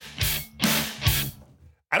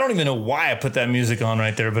I don't even know why I put that music on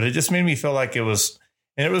right there, but it just made me feel like it was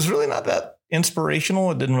really not that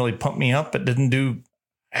inspirational. It didn't really pump me up. It didn't do,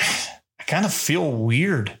 I kind of feel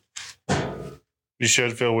weird. You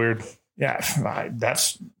should feel weird. Yeah.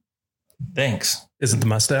 Thanks. Is it the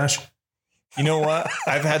mustache? You know what?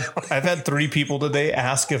 I've had 3 people today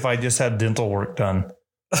ask if I just had dental work done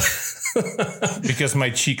because my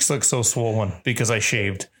cheeks look so swollen because I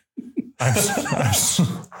shaved. I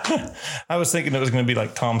was thinking it was going to be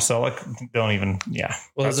like Tom Selleck. Don't even. Yeah.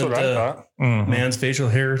 Well, That's what I thought. Man's facial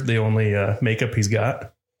hair the only makeup he's got? Is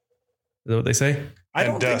that what they say? I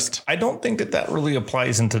don't think that really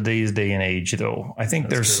applies in today's day and age, though. I think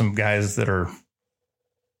there's some guys that are,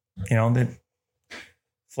 they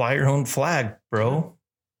fly your own flag, bro.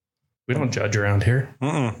 We don't judge around here.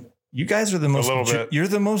 Mm-mm. You guys are you're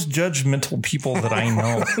the most judgmental people that I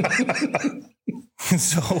know.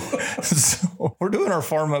 So we're doing our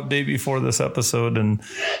farm update before this episode, and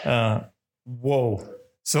whoa.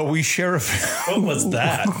 So we share what was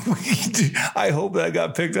that? I hope that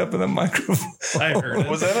got picked up in the microphone. I heard it.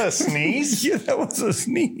 Was that a sneeze? Yeah, that was a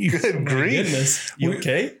sneeze. Good grief. Goodness. You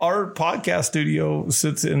okay? Our podcast studio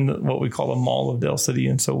sits in what we call a mall of Dale City.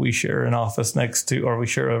 And so we share an office we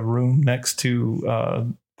share a room next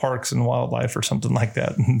to Parks and Wildlife or something like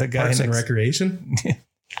that. And the guy Parks and Recreation?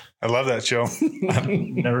 I love that show. I've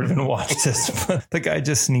never even watched this, but the guy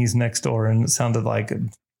just sneezed next door and it sounded like a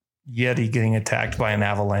Yeti getting attacked by an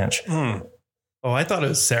avalanche. Mm. Oh, I thought it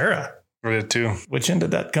was Sarah. I did too. Which end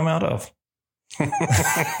did that come out of?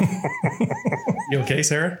 You okay,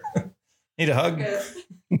 Sarah? Need a hug?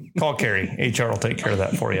 Call Carrie. HR will take care of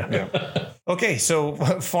that for you. Yeah. Okay, so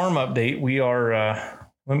farm update. We are,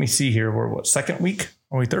 let me see here. We're second week?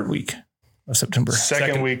 Or are we third week of September?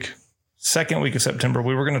 Second week. Second week of September.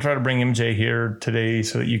 We were going to try to bring MJ here today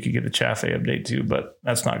so that you could get a Chaffee update too, but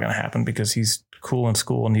that's not going to happen because he's cool in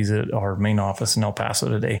school and he's at our main office in El Paso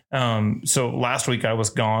today. So last week I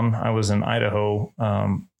was gone. I was in Idaho,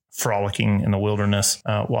 frolicking in the wilderness,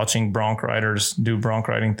 watching bronc riders do bronc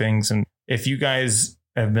riding things. And if you guys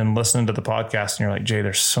have been listening to the podcast and you're like, Jay,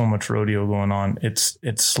 there's so much rodeo going on. It's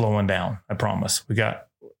slowing down. I promise.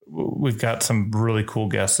 We've got some really cool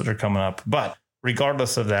guests that are coming up, but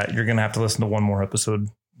regardless of that, you're going to have to listen to one more episode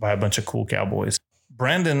by a bunch of cool cowboys.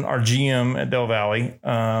 Brandon, our GM at Del Valley,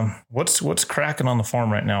 what's cracking on the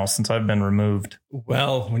farm right now since I've been removed?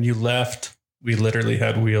 Well, when you left, we literally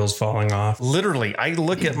had wheels falling off. Literally, I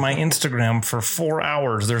look at my Instagram for 4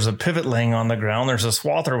 hours. There's a pivot laying on the ground. There's a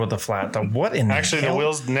swather with a flat. What in Actually, the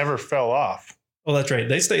wheels never fell off. Oh, that's right.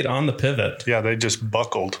 They stayed on the pivot. Yeah, they just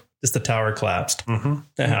buckled. Just the tower collapsed. Mm-hmm.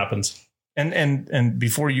 That happens. And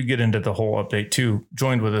before you get into the whole update too,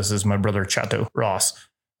 joined with us is my brother Chato Ross.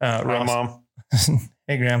 Hi, Mom.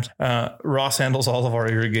 Hey, Grams. Ross handles all of our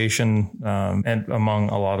irrigation and among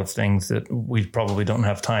a lot of things that we probably don't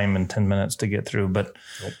have time in 10 minutes to get through. But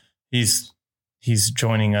nope. He's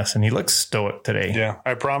joining us and he looks stoic today. Yeah,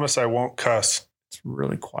 I promise I won't cuss. It's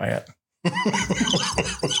really quiet.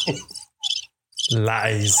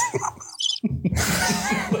 Lies.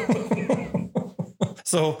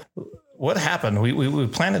 So what happened? We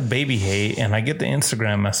planted baby hay and I get the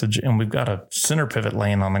Instagram message and we've got a center pivot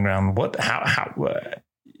laying on the ground. What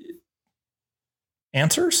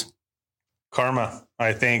answers? Karma,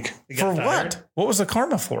 I think. For what? What was the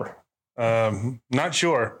karma for? Not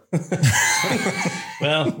sure.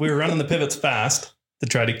 Well, we were running the pivots fast to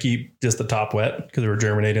try to keep just the top wet because we were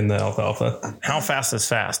germinating the alfalfa. How fast is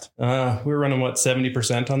fast? We were running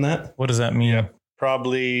 70% on that. What does that mean? Yeah,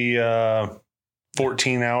 probably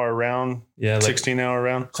 14-hour round. Yeah, 16-hour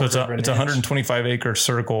round. So it's a 125 acre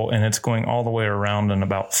circle and it's going all the way around in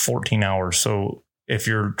about 14 hours. So if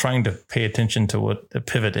you're trying to pay attention to what the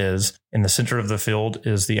pivot is, in the center of the field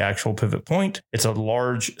is the actual pivot point. It's a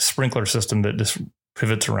large sprinkler system that just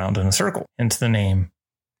pivots around in a circle. Hence the name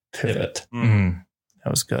pivot. Mm. That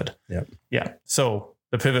was good. Yep. Yeah. So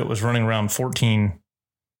the pivot was running around 14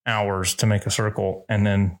 hours to make a circle and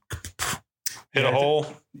then hit a hole.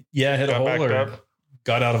 Yeah, hit a hole or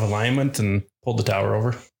got out of alignment and pulled the tower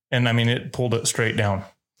over. And I mean, it pulled it straight down.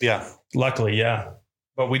 Yeah. Luckily, yeah.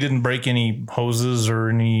 But we didn't break any hoses or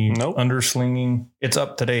any underslinging. It's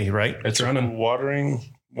up today, right? It's running. Watering,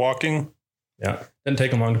 walking. Yeah. Didn't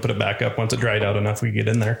take them long to put it back up. Once it dried out enough, we could get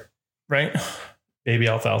in there. Right. Baby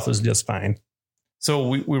alfalfa is just fine. So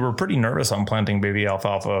we were pretty nervous on planting baby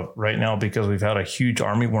alfalfa right now because we've had a huge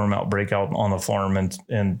armyworm outbreak out on the farm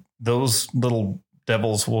and those little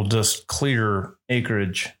devils will just clear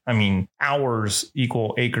acreage. I mean, hours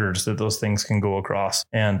equal acres that those things can go across.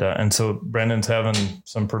 And so Brandon's having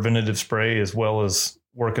some preventative spray as well as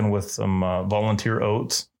working with some volunteer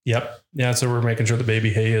oats Yep. Yeah. So we're making sure the baby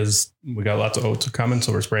hay we got lots of oats coming.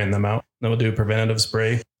 So we're spraying them out. Then we'll do a preventative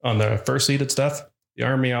spray on the first seeded stuff. The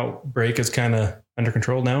army outbreak is kind of under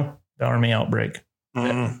control now. The army outbreak.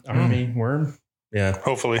 Army worm. Yeah.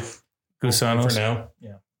 Hopefully. Gusanos. For now.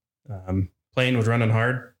 Yeah. Plane was running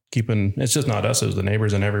hard, it's just not us, it was the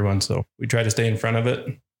neighbors and everyone. So we try to stay in front of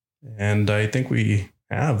it. And I think we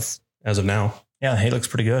have as of now. Yeah. The hay looks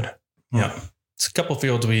pretty good. Yeah. It's a couple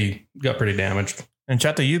fields we got pretty damaged. And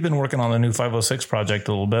Chato, you've been working on the new 506 project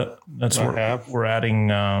a little bit. That's where we're adding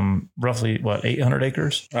roughly 800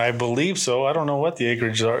 acres. I believe so. I don't know what the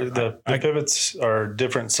acreage are. The pivots are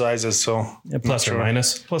different sizes. So plus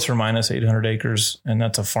or minus 800 acres. And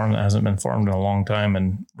that's a farm that hasn't been farmed in a long time.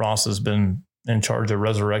 And Ross has been in charge of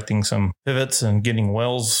resurrecting some pivots and getting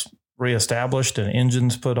wells reestablished and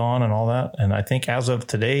engines put on and all that. And I think as of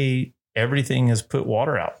today, everything has put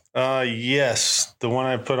water out. Yes. The one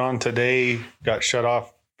I put on today got shut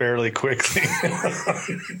off fairly quickly.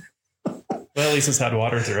 Well, at least it's had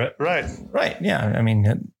water through it. Right. Yeah. I mean,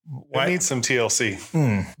 it needs some TLC.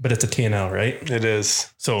 But it's a TNL, right? It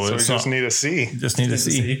is. So we just need a C. Just need a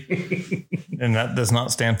C. And that does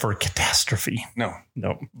not stand for catastrophe. No.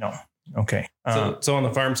 Okay. So on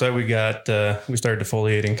the farm side, we started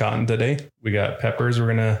defoliating cotton today. We got peppers. We're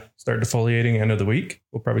going to start defoliating end of the week.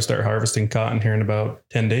 We'll probably start harvesting cotton here in about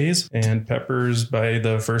 10 days and peppers by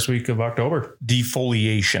the first week of October.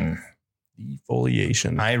 Defoliation.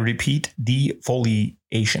 I repeat,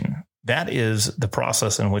 defoliation. That is the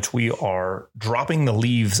process in which we are dropping the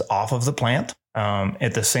leaves off of the plant.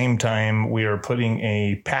 At the same time, we are putting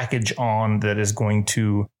a package on that is going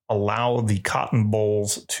to allow the cotton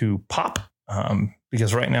bolls to pop,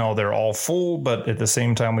 because right now they're all full, but at the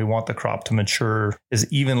same time, we want the crop to mature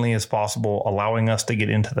as evenly as possible, allowing us to get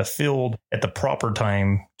into the field at the proper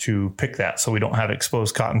time to pick that so we don't have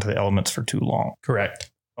exposed cotton to the elements for too long.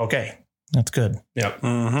 Correct. Okay. That's good. Yep.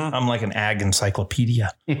 Mm-hmm. I'm like an ag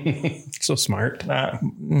encyclopedia. So smart.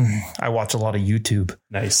 I watch a lot of YouTube.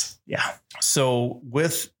 Nice. Yeah. So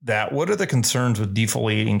with that, what are the concerns with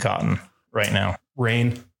defoliating cotton right now?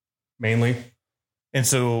 Rain, mainly. And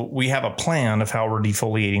so we have a plan of how we're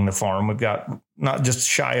defoliating the farm. We've got not just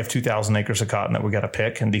shy of 2,000 acres of cotton that we got to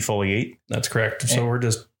pick and defoliate. That's correct. So we're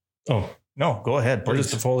just, no, go ahead. We're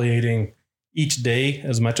just defoliating each day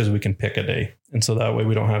as much as we can pick a day. And so that way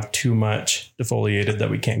we don't have too much defoliated that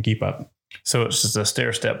we can't keep up. So it's just a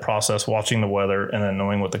stair-step process, watching the weather and then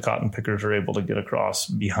knowing what the cotton pickers are able to get across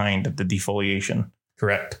behind the defoliation.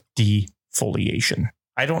 Correct. Defoliation.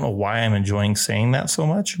 I don't know why I'm enjoying saying that so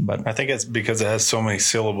much, but I think it's because it has so many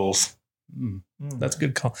syllables. That's a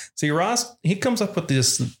good call. See, Ross, he comes up with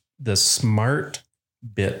the smart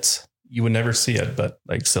bits. You would never see it, but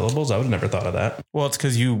like syllables, I would have never thought of that. Well, it's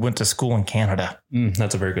because you went to school in Canada.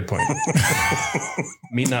 That's a very good point.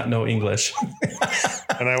 Me not know English.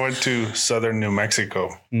 And I went to southern New Mexico.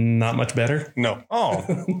 Not much better. No. Oh,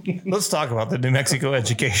 let's talk about the New Mexico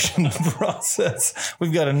education process.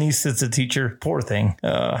 We've got a niece that's a teacher. Poor thing.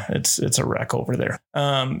 It's a wreck over there.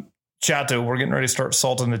 Chato, we're getting ready to start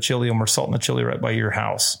salting the chili, and we're salting the chili right by your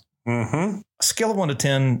house. Mm-hmm. A scale of 1 to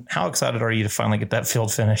 10, how excited are you to finally get that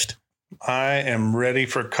field finished? I am ready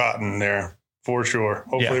for cotton there for sure.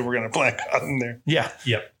 Hopefully we're going to plant cotton there. Yeah.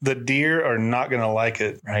 Yep. The deer are not going to like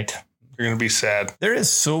it. Right. They're going to be sad. There is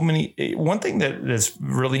so many. One thing that is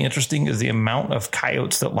really interesting is the amount of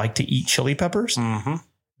coyotes that like to eat chili peppers. Mm-hmm.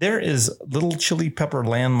 There is little chili pepper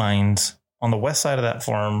landmines on the west side of that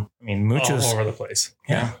farm. I mean, muchos all over the place.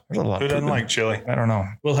 Yeah. There's a lot. Who doesn't like chili? I don't know.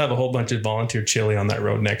 We'll have a whole bunch of volunteer chili on that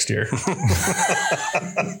road next year.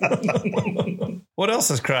 What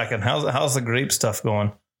else is cracking? How's the grape stuff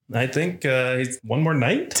going? I think he's one more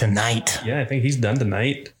night tonight. Yeah, I think he's done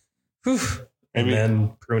tonight. Whew. Maybe. And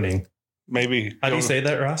then pruning. Maybe. How do you say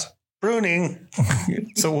that, Ross? Pruning.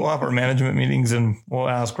 So we'll have our management meetings and we'll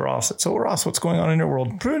ask Ross. So Ross, what's going on in your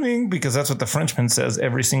world? Pruning, because that's what the Frenchman says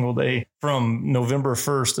every single day from November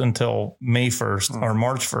 1st until May 1st or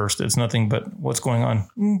March 1st. It's nothing but what's going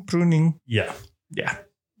on. Pruning. Yeah.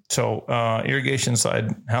 So irrigation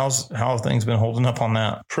side, how have things been holding up on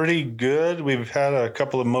that? Pretty good. We've had a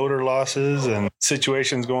couple of motor losses and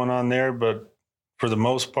situations going on there, but for the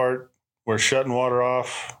most part, we're shutting water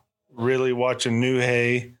off, really watching new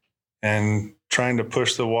hay and trying to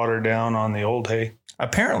push the water down on the old hay.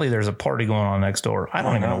 Apparently there's a party going on next door. I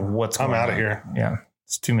don't even know what's going on. I'm out of here. Yeah.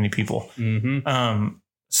 It's too many people. Mm-hmm.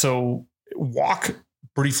 So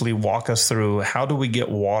briefly walk us through, how do we get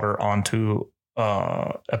water onto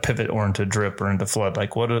a pivot or into drip or into flood?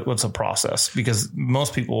 Like what's the process? Because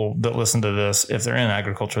most people that listen to this, if they're in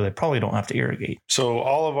agriculture, they probably don't have to irrigate. So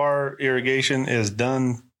all of our irrigation is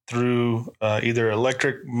done through either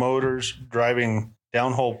electric motors driving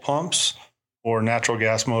downhole pumps or natural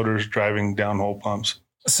gas motors driving downhole pumps.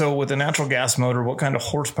 So with the natural gas motor, what kind of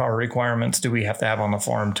horsepower requirements do we have to have on the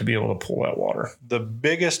farm to be able to pull that water? The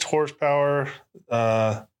biggest horsepower,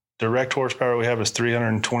 direct horsepower we have is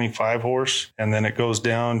 325 horse, and then it goes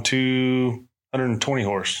down to 120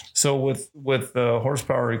 horse. So with the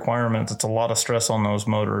horsepower requirements, it's a lot of stress on those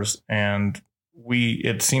motors, and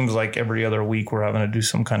it seems like every other week we're having to do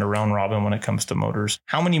some kind of round robin when it comes to motors.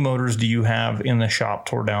 How many motors do you have in the shop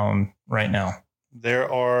tore down right now?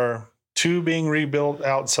 There are 2 being rebuilt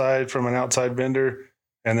outside from an outside vendor,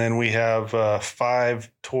 and then we have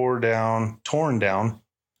 5 torn down.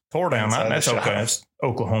 That's okay. It's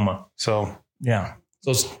Oklahoma. So yeah.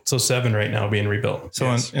 So 7 right now being rebuilt. So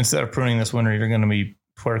instead of pruning this winter, you're going to be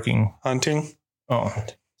twerking. Hunting. Oh,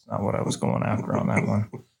 that's not what I was going after on that one.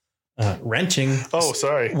 Wrenching. Oh,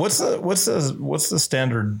 sorry. What's the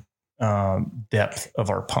standard depth of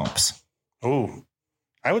our pumps? Oh,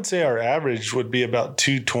 I would say our average would be about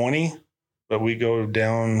 220, but we go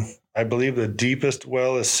down. I believe the deepest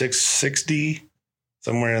well is 660,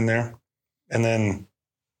 somewhere in there. And then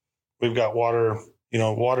we've got water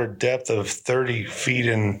depth of 30 feet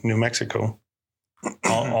in New Mexico.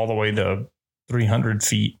 all the way to 300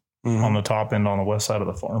 feet on the top end on the west side of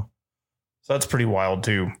the farm. So that's pretty wild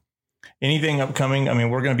too. Anything upcoming? I mean,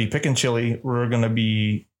 we're going to be picking chili. We're going to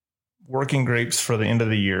be working grapes for the end of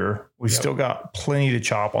the year. We've still got plenty to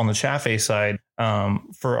chop on the Chaffee side.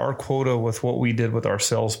 For our quota with what we did with our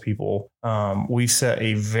salespeople, we set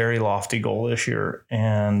a very lofty goal this year,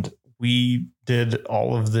 and we did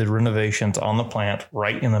all of the renovations on the plant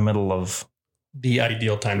right in the middle of the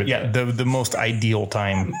ideal time to do it. the most ideal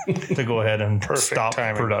time to go ahead and stop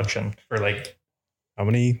timing. Production for like how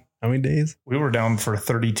many days? We were down for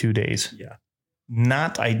 32 days. Yeah.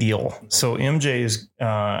 Not ideal. So MJ's,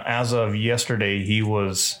 as of yesterday, he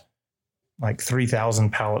was like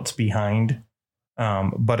 3,000 pallets behind.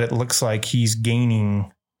 But it looks like he's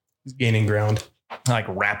gaining ground like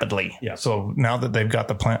rapidly. Yeah. So now that they've got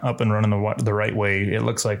the plant up and running the right way, it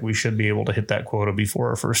looks like we should be able to hit that quota before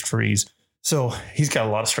our first freeze. So he's got a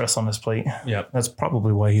lot of stress on his plate. Yeah. That's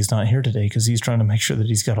probably why he's not here today, because he's trying to make sure that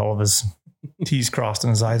he's got all of his T's crossed and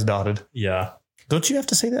his I's dotted. Yeah. Don't you have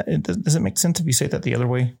to say that? Does it make sense if you say that the other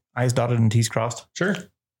way? I's dotted and T's crossed? Sure.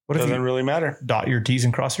 What if doesn't really matter? Dot your T's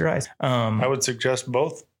and cross your I's? I would suggest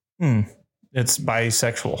both. It's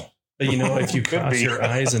bisexual. But if you cross your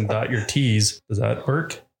I's and dot your T's, does that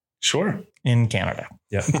work? Sure. In Canada.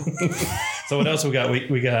 Yeah. So what else we got?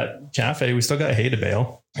 We got Chaffee. We still got hay to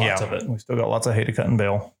bale. Lots of it. We still got lots of hay to cut and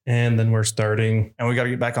bale. And then we're starting. And we got to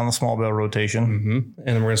get back on the small bale rotation. Mm-hmm. And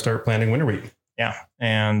then we're going to start planting winter wheat. Yeah.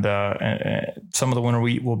 And some of the winter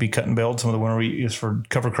wheat will be cut and baled. Some of the winter wheat is for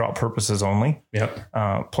cover crop purposes only.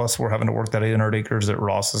 Yep. Plus, we're having to work that 800 acres that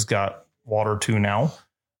Ross has got water to now.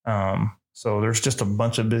 So there's just a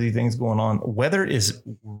bunch of busy things going on. Weather is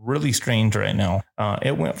really strange right now.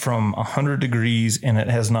 It went from 100 degrees and it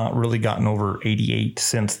has not really gotten over 88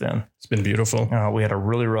 since then. It's been beautiful. We had a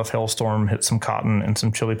really rough hailstorm, hit some cotton and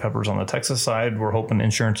some chili peppers on the Texas side. We're hoping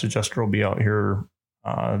Insurance Adjuster will be out here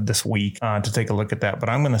this week to take a look at that. But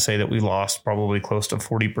I'm going to say that we lost probably close to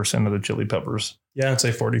 40% of the chili peppers. Yeah, I'd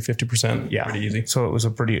say 40-50%. Yeah, pretty easy. So it was a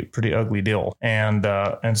pretty ugly deal. And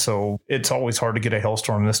so it's always hard to get a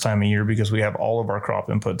hailstorm this time of year because we have all of our crop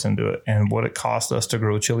inputs into it. And what it cost us to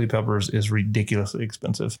grow chili peppers is ridiculously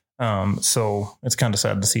expensive. So it's kind of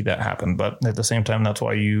sad to see that happen. But at the same time, that's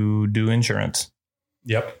why you do insurance.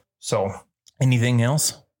 Yep. So anything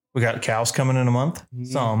else? We got cows coming in a month.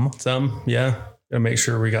 Some, yeah. Gotta make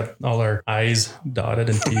sure we got all our I's dotted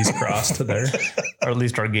and T's crossed to there. Or at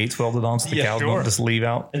least our gates welded on so the cows don't just leave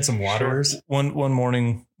out. And some waterers. One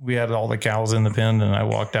morning we had all the cows in the pen and I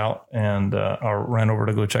walked out and ran over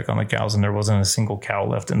to go check on the cows and there wasn't a single cow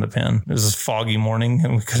left in the pen. It was a foggy morning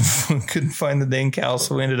and we couldn't find the dang cows.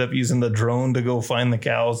 So we ended up using the drone to go find the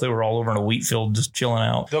cows. They were all over in a wheat field just chilling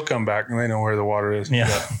out. They'll come back and they know where the water is.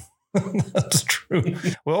 Yeah. That's true.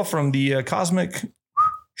 Well, from the Cosmic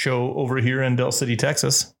Show over here in Del City,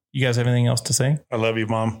 Texas, you guys have anything else to say? I love you,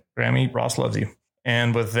 Mom. Grammy, Ross loves you.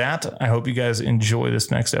 And with that, I hope you guys enjoy this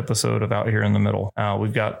next episode of Out Here in the Middle.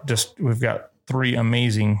 We've got 3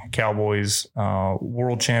 amazing cowboys,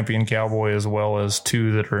 world champion cowboy, as well as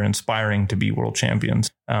 2 that are inspiring to be world champions.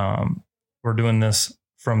 We're doing this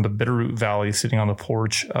from the Bitterroot Valley, sitting on the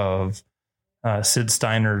porch of Sid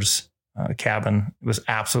Steiner's cabin. It was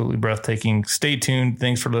absolutely breathtaking. Stay tuned.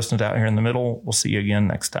 Thanks for listening to Out Here in the Middle. We'll see you again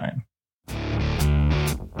next time.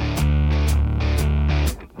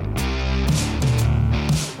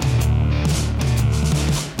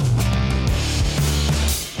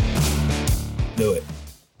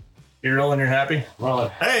 You're rolling, you're happy? Rolling.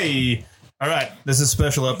 Hey! All right, this is a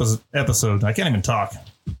special episode. I can't even talk.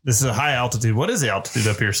 This is a high altitude. What is the altitude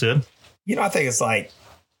up here, Sid? I think it's like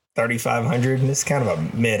 3,500, and it's kind of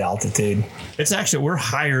a mid altitude. It's actually, we're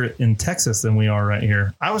higher in Texas than we are right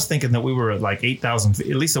here. I was thinking that we were at like 8,000 feet,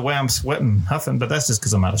 at least the way I'm sweating, huffing, but that's just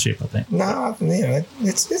because I'm out of shape, I think. No,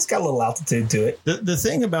 it's got a little altitude to it. The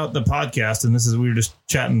thing about the podcast, and this is, we were just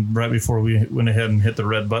chatting right before we went ahead and hit the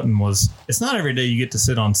red button, was it's not every day you get to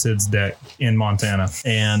sit on Sid's deck in Montana.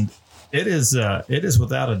 And it is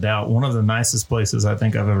without a doubt one of the nicest places I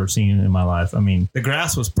think I've ever seen in my life. I mean, the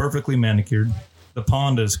grass was perfectly manicured. The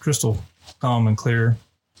pond is crystal calm and clear.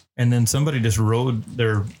 And then somebody just rode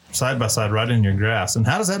their side by side right in your grass. And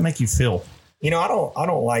how does that make you feel? I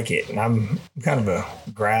don't like it. And I'm kind of a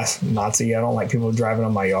grass Nazi. I don't like people driving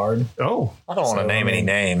on my yard. Oh, I don't want to name any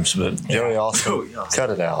names, but Joey also cut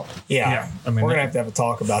it out. Yeah. I mean, we're going to have a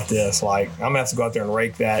talk about this. Like, I'm going to have to go out there and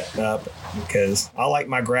rake that up because I like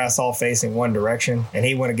my grass all facing one direction, and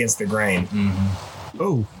he went against the grain. Mm-hmm.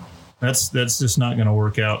 Oh, that's just not going to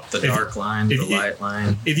work out. The dark line, the light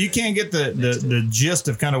line. If you can't get the gist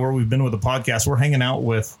of kind of where we've been with the podcast, we're hanging out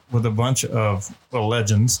with a bunch of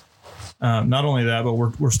legends. Not only that, but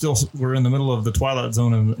we're in the middle of the twilight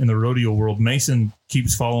zone in the rodeo world. Mason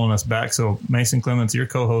keeps following us back. So Mason Clements, you're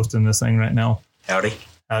co-host in this thing right now. Howdy.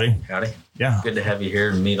 Yeah. Good to have you here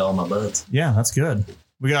and meet all my buds. Yeah, that's good.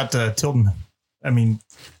 We got Tilden. I mean,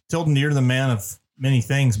 Tilden, you're the man of many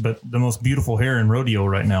things, but the most beautiful hair in rodeo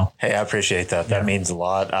right now. Hey, I appreciate that. That means a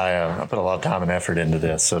lot. I put a lot of time and effort into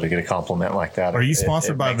this. So to get a compliment like that. Are you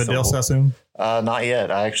sponsored by Vidal Sassoon? Not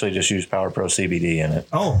yet. I actually just use Power Pro CBD in it.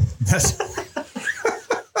 Oh, that's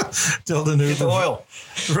Tilden Get the oil.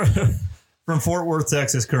 from Fort Worth,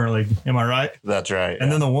 Texas, currently. Am I right? That's right.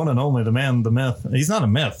 And then the one and only, the man, the myth. He's not a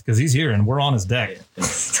myth because he's here and we're on his deck.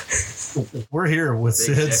 We're here with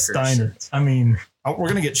Sid Steiner. I mean, we're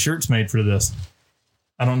going to get shirts made for this.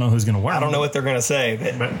 I don't know who's going to wear them. I don't know what they're going to say,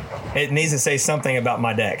 but it needs to say something about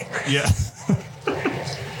my deck. Yeah.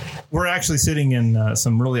 We're actually sitting in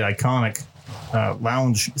some really iconic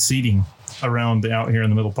lounge seating around out here in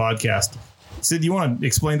the middle podcast. Sid, you want to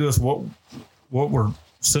explain to us what we're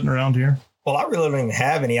sitting around here? Well, I really don't even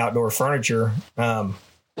have any outdoor furniture,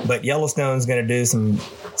 but Yellowstone's going to do some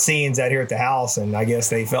scenes out here at the house, and I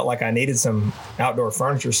guess they felt like I needed some outdoor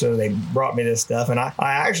furniture, so they brought me this stuff. And I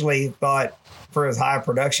actually thought, for as high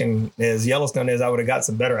production as Yellowstone is, I would have got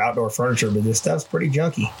some better outdoor furniture, but this stuff's pretty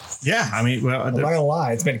junky. Yeah, I mean, well, I'm not gonna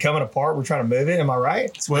lie, it's been coming apart. We're trying to move it. Am I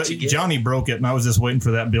right? Well, Johnny broke it, and I was just waiting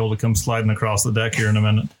for that bill to come sliding across the deck here in a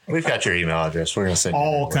minute. We've got your email address. We're going to send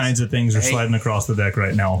all kinds of things are sliding across the deck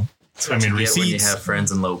right now. I mean, receipts. When you have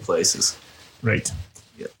friends in low places, right?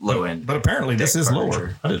 Low end, but apparently this is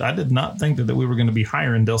furniture. Lower. I did not think that we were going to be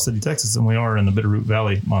higher in Del City, Texas, than we are in the Bitterroot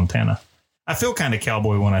Valley, Montana. I feel kind of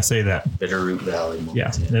cowboy when I say that. Bitterroot Valley,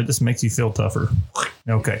 Montana. Yeah, it just makes you feel tougher.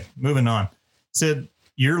 Okay, moving on. Sid,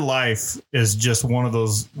 your life is just one of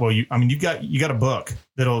those. Well, you got a book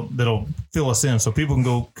that'll fill us in, so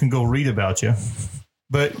people can go read about you.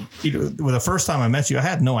 But the first time I met you, I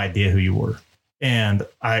had no idea who you were, and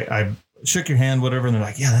I shook your hand, whatever, and they're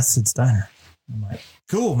like, "Yeah, that's Sid Steiner." I'm like,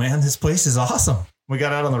 "Cool, man, this place is awesome." We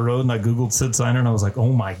got out on the road and I Googled Sid Steiner and I was like,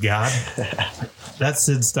 "Oh my God, that's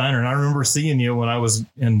Sid Steiner." And I remember seeing you when I was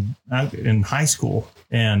in high school.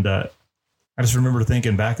 And I just remember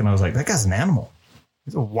thinking back and I was like, that guy's an animal.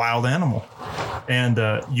 He's a wild animal. And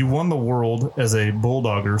you won the world as a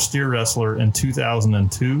bulldogger steer wrestler in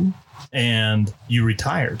 2002 and you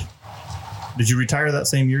retired. Did you retire that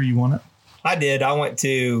same year you won it? I did. I went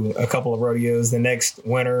to a couple of rodeos the next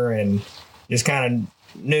winter and just kind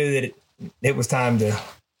of knew that it was time to,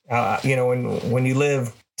 when you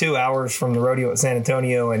live 2 hours from the rodeo at San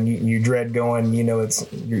Antonio and you dread going, it's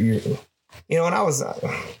and I was,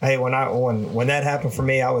 when that happened for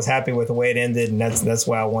me, I was happy with the way it ended, and that's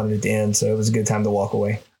why I wanted it to end. So it was a good time to walk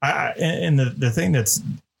away. And the thing that's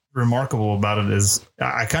remarkable about it is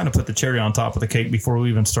I kind of put the cherry on top of the cake before we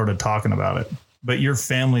even started talking about it. But your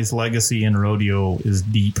family's legacy in rodeo is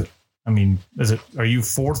deep. I mean, are you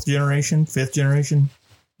fifth generation?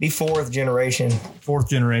 The fourth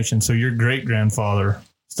generation. So your great grandfather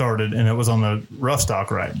started, and it was on the rough stock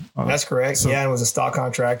ride. That's correct. So, yeah, it was a stock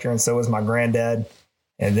contractor, and so was my granddad.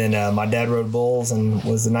 And then my dad rode bulls and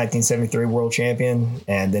was the 1973 world champion.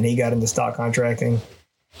 And then he got into stock contracting,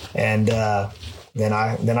 and then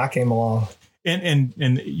I came along. And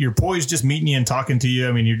you're poised just meeting you and talking to you.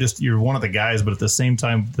 I mean, you're one of the guys, but at the same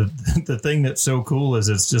time, the thing that's so cool is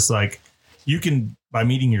it's just like you can, by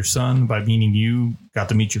meeting your son, by meeting you, got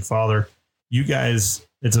to meet your father. You guys,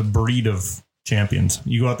 it's a breed of champions.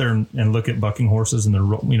 You go out there and look at bucking horses, and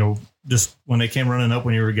they're, just when they came running up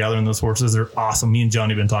when you were gathering those horses, they're awesome. Me and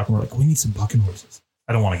Johnny have been talking. We're like, we need some bucking horses.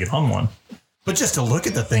 I don't want to get on one, but just to look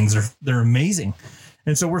at the things, they're amazing.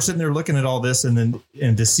 And so we're sitting there looking at all this, and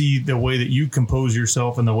to see the way that you compose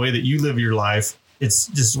yourself and the way that you live your life, it's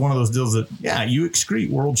just one of those deals that, yeah, you excrete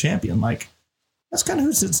world champion. Like, that's kind of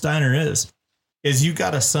who Sid Steiner is you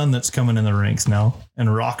got a son that's coming in the ranks now,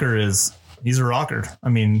 and Rocker he's a rocker. I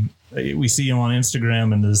mean, we see him on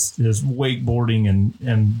Instagram and his wakeboarding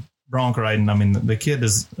and bronc riding. I mean, the kid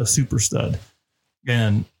is a super stud.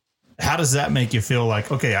 And how does that make you feel?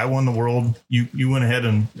 Like, okay, I won the world. You went ahead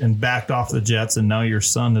and backed off the jets, and now your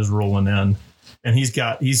son is rolling in, and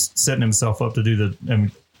he's setting himself up to do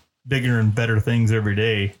bigger and better things every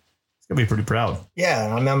day. He's gonna be pretty proud.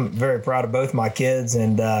 Yeah, I'm very proud of both my kids,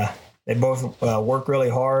 and they both work really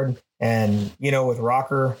hard. And with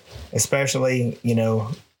Rocker, especially,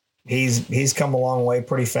 he's come a long way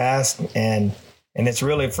pretty fast, and it's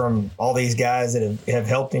really from all these guys that have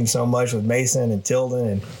helped him so much with Mason and Tilden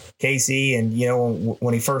and Casey. And,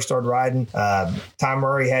 when he first started riding, Ty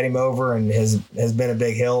Murray had him over and has been a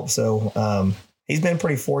big help. So he's been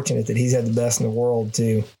pretty fortunate that he's had the best in the world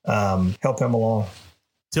to help him along.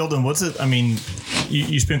 Tilden, what's it? I mean,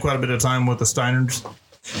 you spend quite a bit of time with the Steiners.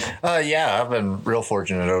 Yeah, I've been real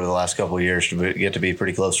fortunate over the last couple of years to get to be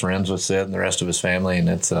pretty close friends with Sid and the rest of his family, and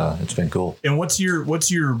it's been cool. And what's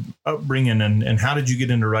your upbringing, and how did you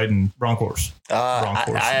get into riding bronc horse?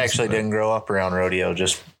 I actually didn't grow up around rodeo,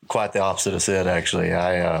 just quite the opposite of Sid, actually.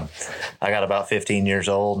 I got about 15 years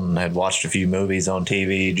old and had watched a few movies on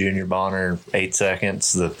TV, Junior Bonner, 8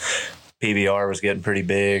 Seconds, the PBR was getting pretty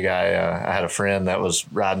big. I had a friend that was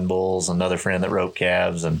riding bulls, another friend that roped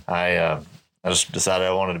calves, and I just decided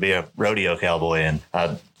I wanted to be a rodeo cowboy, and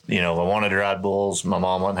I wanted to ride bulls. My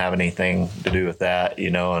mom wouldn't have anything to do with that,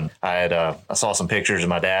 and I saw some pictures of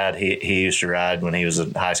my dad. He used to ride when he was a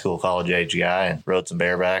high school, college age guy, and rode some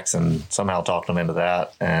barebacks, and somehow talked him into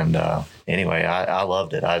that. And anyway, I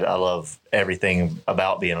loved it. I love everything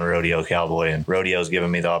about being a rodeo cowboy, and rodeo's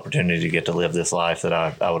given me the opportunity to get to live this life that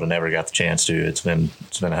I would have never got the chance to. It's been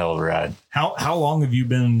a hell of a ride. How long have you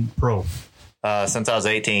been pro? Since I was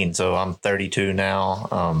 18, so I'm 32 now,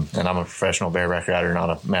 and I'm a professional bareback rider,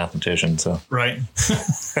 not a mathematician. So right,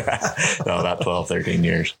 no, about 12, 13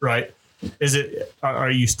 years. Right. Is it?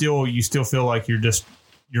 Are you still feel like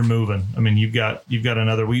you're moving? I mean, you've got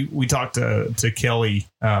another. We talked to Kelly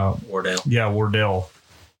Wardell. Yeah, Wardell,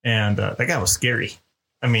 and that guy was scary.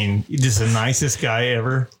 I mean, just the nicest guy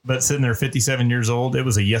ever, but sitting there 57 years old, it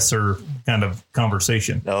was a yes, sir kind of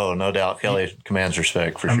conversation. Oh, no doubt. Kelly commands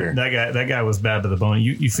respect for sure. That guy was bad to the bone.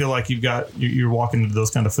 You feel like you're walking into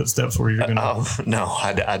those kind of footsteps where you're going to. No,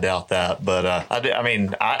 I doubt that. But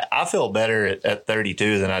I feel better at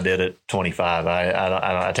 32 than I did at 25.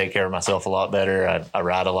 I take care of myself a lot better. I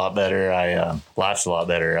ride a lot better. Life's a lot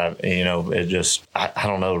better. I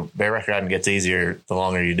don't know. Bareback riding gets easier the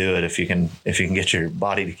longer you do it. If you can get your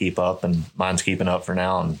body to keep up, and mine's keeping up for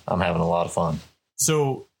now, and I'm having a lot of fun.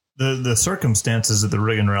 So the circumstances that the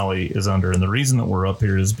Riggin Rally is under, and the reason that we're up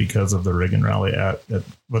here is because of the Riggin Rally at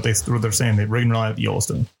what they're saying, the Riggin Rally at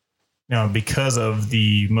Yellowstone. Now, because of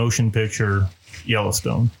the motion picture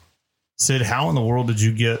Yellowstone, Sid, how in the world did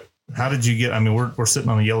you get? I mean, we're sitting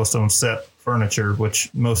on the Yellowstone set furniture,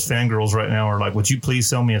 which most fangirls right now are like, would you please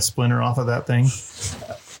sell me a splinter off of that thing?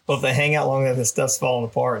 Well, if they hang out long enough, the stuff's falling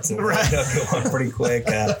apart, so right. They'll go on pretty quick.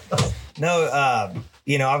 I've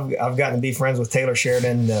gotten to be friends with Taylor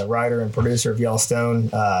Sheridan, the writer and producer of Yellowstone.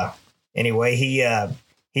 Anyway,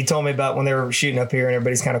 he told me about when they were shooting up here and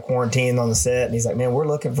everybody's kind of quarantined on the set, and he's like, "Man, we're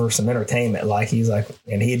looking for some entertainment."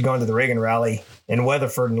 And he had gone to the Riggin Rally in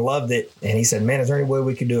Weatherford and loved it, and he said, "Man, is there any way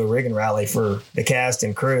we could do a Riggin Rally for the cast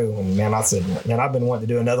and crew?" And man, I said, "Man, I've been wanting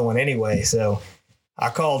to do another one anyway." So I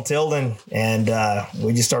called Tilden, and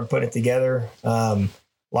we just started putting it together. A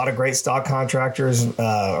lot of great stock contractors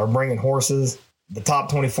are bringing horses. The top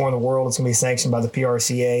 24 in the world is going to be sanctioned by the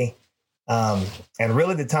PRCA. And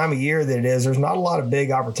really the time of year that it is, there's not a lot of big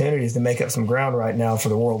opportunities to make up some ground right now for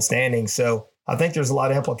the world standings. So I think there's a lot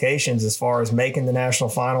of implications as far as making the national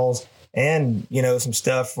finals and, some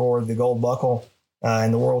stuff for the gold buckle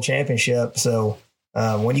and the world championship. So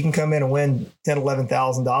when you can come in and win $10,000,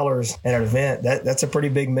 $11,000 at an event, that's a pretty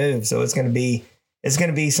big move. So it's going to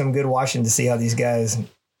be some good watching to see how these guys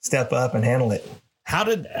step up and handle it. How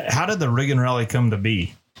did the Riggin Rally come to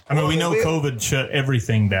be? I mean, we know COVID shut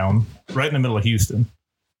everything down right in the middle of Houston.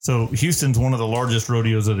 So Houston's one of the largest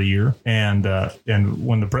rodeos of the year. And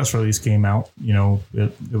when the press release came out,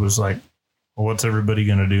 it was like, well, what's everybody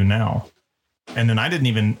going to do now? And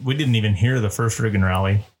then we didn't even hear the first rigging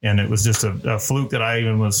rally. And it was just a fluke that I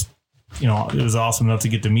even was, it was awesome enough to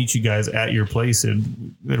get to meet you guys at your place.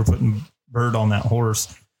 And they were putting Bird on that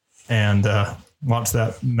horse and watch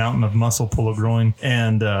that mountain of muscle pull a groin.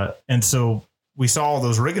 And so we saw all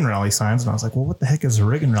those rigging rally signs and I was like, well, what the heck is a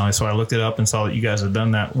rigging rally? So I looked it up and saw that you guys had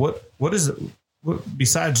done that. What is it?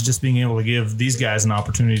 Besides just being able to give these guys an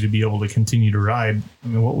opportunity to be able to continue to ride, I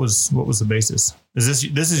mean, what was the basis? This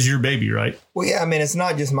is your baby, right? Well, yeah. I mean, it's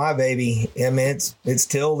not just my baby. I mean, it's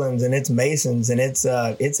Tilden's and it's Mason's and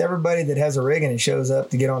it's everybody that has a rig and shows up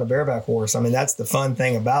to get on a bareback horse. I mean, that's the fun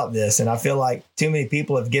thing about this. And I feel like too many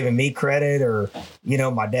people have given me credit or,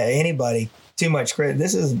 my dad, anybody too much credit.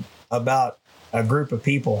 This is about a group of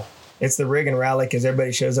people. It's the rigging rally because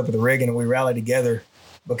everybody shows up with a rigging and we rally together.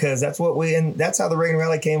 Because that's how the rigging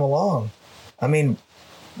rally came along. I mean,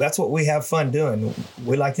 that's what we have fun doing.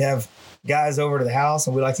 We like to have guys over to the house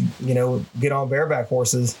and we like to, get on bareback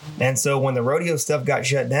horses. And so when the rodeo stuff got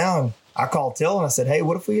shut down, I called Till and I said, hey,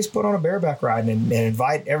 what if we just put on a bareback ride and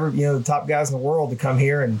invite the top guys in the world to come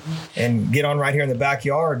here and get on right here in the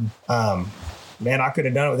backyard. Man, I could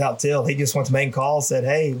have done it without Till. He just went to making calls, said,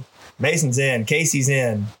 hey, Mason's in, Casey's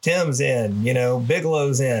in, Tim's in,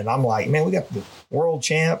 Bigelow's in. I'm like, man, we got the world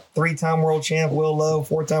champ, 3-time world champ, Will Lowe,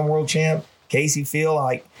 4-time world champ, Casey Field.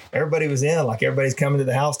 Like everybody was in, like everybody's coming to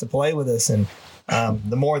the house to play with us. And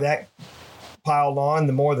the more that piled on,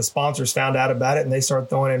 the more the sponsors found out about it and they started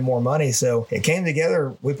throwing in more money. So it came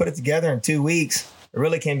together. We put it together in 2 weeks. It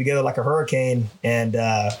really came together like a hurricane. And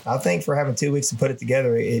I think for having 2 weeks to put it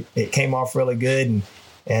together, it came off really good.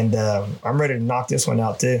 And I'm ready to knock this one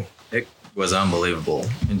out too. It was unbelievable.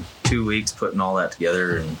 In 2 weeks, putting all that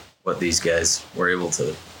together and what these guys were able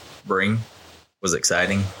to bring was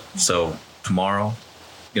exciting. So tomorrow,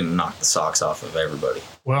 going to knock the socks off of everybody.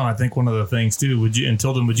 Well, I think one of the things too,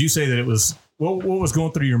 Tilden, would you say that it was, what was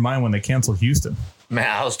going through your mind when they canceled Houston? Man,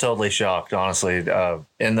 I was totally shocked, honestly.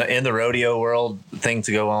 In the rodeo world, things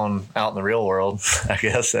go on out in the real world, I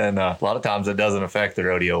guess. And a lot of times it doesn't affect the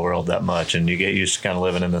rodeo world that much. And you get used to kind of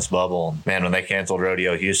living in this bubble. Man, when they canceled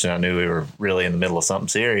Rodeo Houston, I knew we were really in the middle of something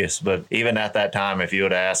serious. But even at that time, if you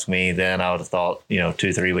would have asked me then, I would have thought,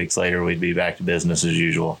 2-3 weeks later, we'd be back to business as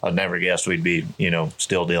usual. I'd never guessed we'd be,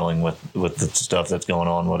 still dealing with the stuff that's going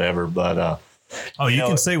on, whatever. But, you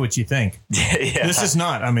can say what you think. Yeah. This is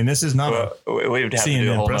not we would have to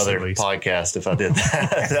do a whole other podcast if I did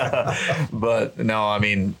that. But no, I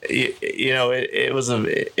mean, it was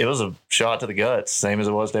a shot to the guts, same as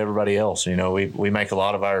it was to everybody else. We make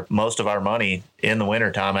most of our money in the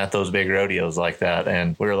wintertime at those big rodeos like that.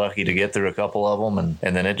 And we were lucky to get through a couple of them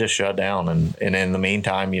and then it just shut down. And in the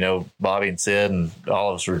meantime, Bobby and Sid and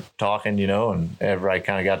all of us were talking, and everybody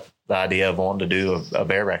kind of got the idea of wanting to do a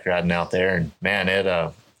bareback riding out there. And man,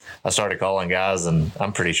 I started calling guys, and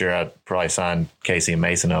I'm pretty sure I'd probably signed Casey and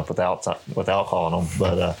Mason up without calling them.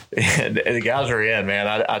 But the guys were in, man.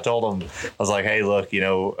 I told them, I was like, hey, look,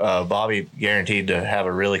 Bobby guaranteed to have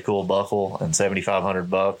a really cool buckle and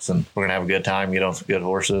 $7,500, and we're gonna have a good time, get on some good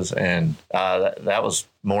horses. And that was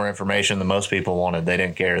more information than most people wanted. They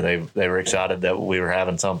didn't care. They were excited that we were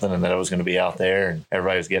having something and that it was going to be out there, and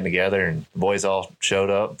everybody was getting together, and the boys all showed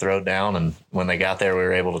up, throwed down, and when they got there, we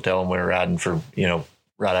were able to tell them we were riding for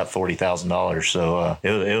right at $40,000. So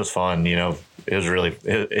it was fun. It was really,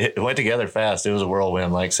 it went together fast. It was a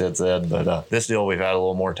whirlwind, like Sid said. But this deal, we've had a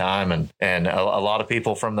little more time, and a lot of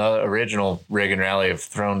people from the original rigging rally have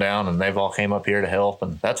thrown down, and they've all came up here to help.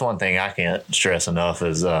 And that's one thing I can't stress enough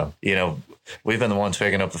is, we've been the ones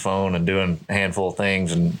picking up the phone and doing a handful of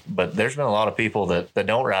things. But there's been a lot of people that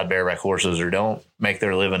don't ride bareback horses or don't make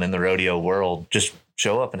their living in the rodeo world. Just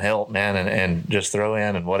show up and help, man, and just throw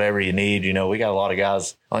in and whatever you need. We got a lot of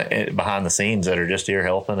guys behind the scenes that are just here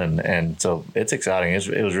helping. And so it's exciting.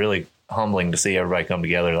 It was really humbling to see everybody come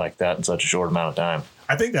together like that in such a short amount of time.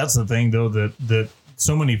 I think that's the thing, though, that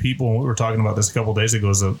so many people, we were talking about this a couple of days ago,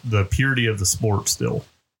 is the purity of the sport still.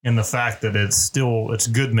 And the fact that it's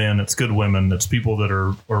good men, it's good women, it's people that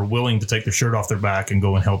are willing to take their shirt off their back and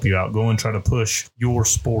go and help you out, go and try to push your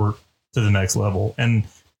sport to the next level. And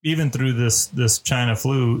even through this China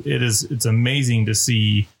flu, it's amazing to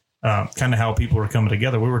see kind of how people are coming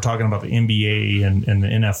together. We were talking about the NBA and the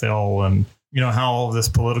NFL and, how all this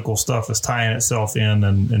political stuff is tying itself in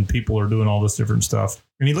and people are doing all this different stuff.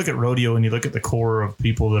 When you look at rodeo and you look at the core of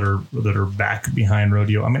people that are back behind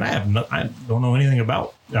rodeo, I mean, I don't know anything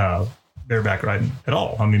about bareback riding at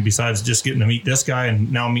all. I mean, besides just getting to meet this guy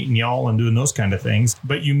and now meeting y'all and doing those kind of things.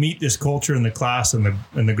 But you meet this culture in the class and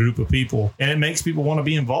the group of people, and it makes people want to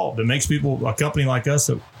be involved. It makes people, a company like us,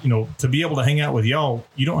 that, to be able to hang out with y'all,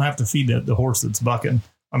 you don't have to feed the horse that's bucking.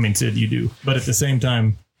 I mean, Sid, you do. But at the same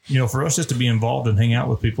time, you know, for us just to be involved and hang out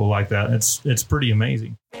with people like that, it's pretty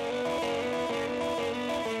amazing.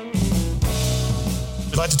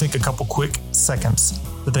 I'd like to take a couple quick seconds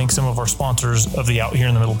to thank some of our sponsors of the Out Here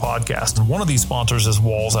in the Middle podcast. And one of these sponsors is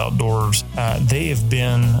Walls Outdoors. They have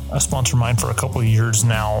been a sponsor of mine for a couple of years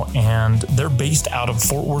now, and they're based out of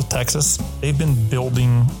Fort Worth, Texas. They've been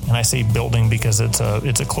building, and I say building because it's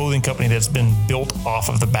a clothing company that's been built off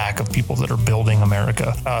of the back of people that are building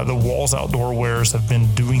America. The Walls Outdoor Wears have been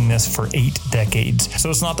doing this for 8 decades.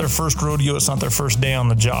 So it's not their first rodeo. It's not their first day on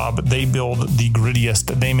the job. They build the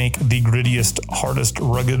grittiest. They make the grittiest, hardest,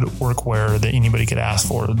 rugged workwear that anybody could ask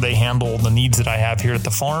for. They handle the needs that I have here at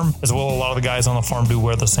the farm, as well as a lot of the guys on the farm do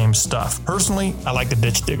wear the same stuff. Personally, I like the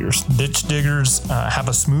Ditch Diggers. Ditch Diggers have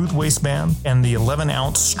a smooth waistband, and the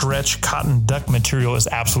 11-ounce stretch cotton duck material is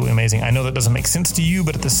absolutely amazing. I know that doesn't make sense to you,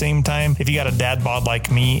 but at the same time, if you got a dad bod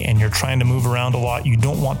like me and you're trying to move around a lot, you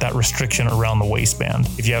don't want that restriction around the waistband.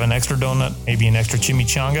 If you have an extra donut, maybe an extra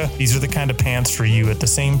chimichanga, these are the kind of pants for you. At the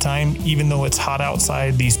same time, even though it's hot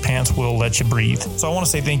outside, these pants will let you breathe. So I want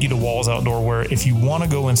to say thank you to Walls Outdoor Wear. If you want to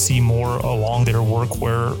go and see more along their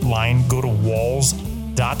workwear line, go to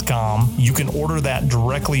walls.com. You can order that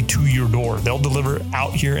directly to your door. They'll deliver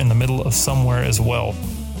out here in the middle of somewhere as well.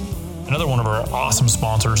 Another one of our awesome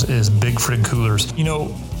sponsors is Big Frig Coolers. You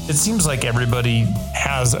know, it seems like everybody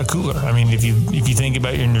has a cooler. I mean, if you think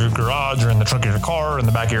about it in your garage or in the trunk of your car or in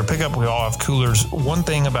the back of your pickup, we all have coolers. One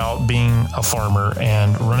thing about being a farmer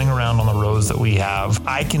and running around on the roads that we have,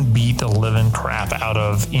 I can beat the living crap out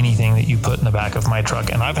of anything that you put in the back of my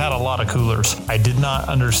truck. And I've had a lot of coolers. I did not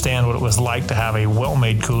understand what it was like to have a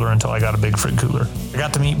well-made cooler until I got a Big Frig cooler. I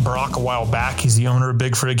got to meet Brock a while back. He's the owner of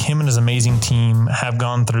Big Frig. Him and his amazing team have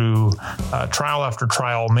gone through trial after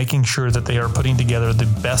trial, making sure that they are putting together the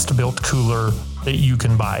best built cooler that you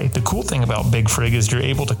can buy. The cool thing about Big Frig is you're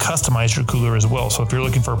able to customize your cooler as well. So if you're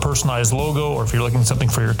looking for a personalized logo, or if you're looking for something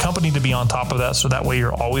for your company to be on top of that, so that way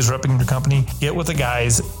you're always repping your company, get with the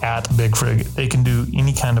guys at Big Frig. They can do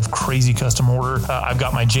any kind of crazy custom order. I've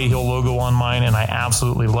got my J Hill logo on mine and I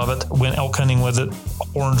absolutely love it. Went elk hunting with it,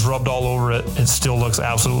 orange rubbed all over it. It still looks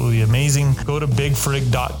absolutely amazing. Go to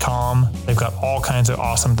bigfrig.com. They've got all kinds of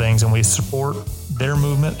awesome things, and we support their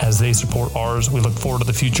movement as they support ours. We look forward to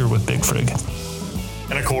the future with Big Frig.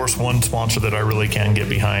 And of course, one sponsor that I really can get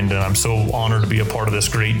behind, and I'm so honored to be a part of this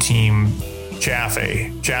great team,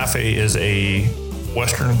 Chaffee. Chaffee is a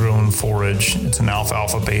Western grown forage. It's an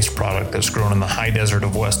alfalfa based product that's grown in the high desert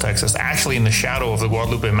of West Texas, actually in the shadow of the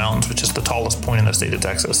Guadalupe Mountains, which is the tallest point in the state of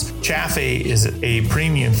Texas. Chaffee is a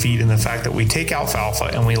premium feed in the fact that we take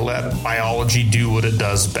alfalfa and we let biology do what it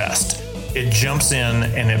does best. It jumps in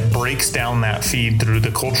and it breaks down that feed through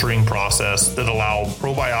the culturing process that allow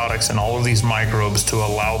probiotics and all of these microbes to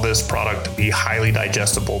allow this product to be highly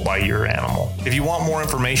digestible by your animal. If you want more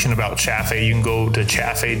information about Chaffee, you can go to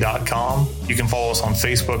chaffee.com. You can follow us on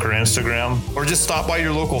Facebook or Instagram, or just stop by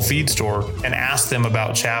your local feed store and ask them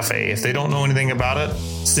about Chaffee. If they don't know anything about it,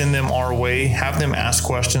 send them our way, have them ask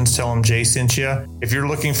questions, tell them Jay sent you. If you're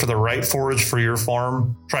looking for the right forage for your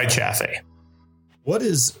farm, try Chaffee. What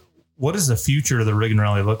does the future of the Rig and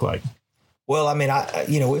Rally look like? Well, I mean,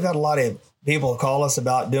 we've had a lot of people call us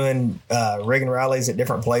about doing rig and rallies at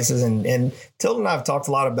different places, and Tilden and I have talked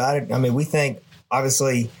a lot about it. I mean, we think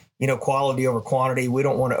obviously, quality over quantity. We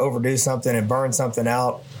don't want to overdo something and burn something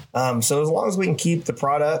out. So as long as we can keep the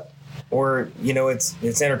product, or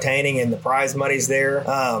it's entertaining and the prize money's there,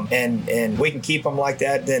 and we can keep them like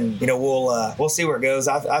that, then we'll see where it goes.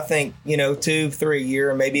 I think 2-3 a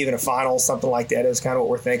year, maybe even a final, something like that is kind of what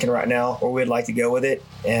we're thinking right now, where we'd like to go with it.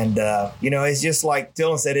 And it's just like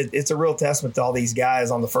Dylan said, it's a real testament to all these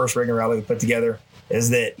guys on the first rig and rally we put together, is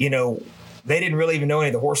that they didn't really even know any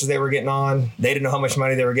of the horses they were getting on. They didn't know how much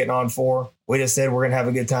money they were getting on for. We just said we're going to have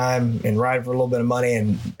a good time and ride for a little bit of money,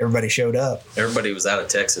 and everybody showed up. Everybody was out of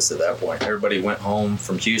Texas at that point. Everybody went home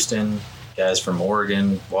from Houston, guys from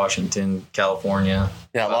Oregon, Washington, California.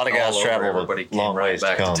 Yeah, a lot of guys traveled. Everybody came right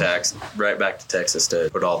back to Texas to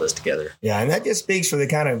put all this together. Yeah, and that just speaks for the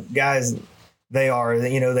kind of guys they are.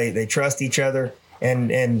 They trust each other.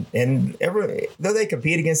 And though they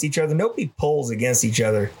compete against each other, nobody pulls against each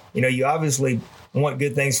other. You obviously want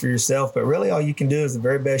good things for yourself, but really all you can do is the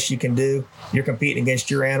very best you can do. You're competing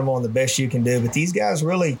against your animal and the best you can do. But these guys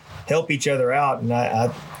really help each other out, and I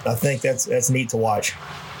think that's neat to watch.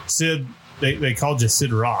 Sid, they called you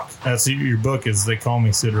Sid Rock. That's your book is They Call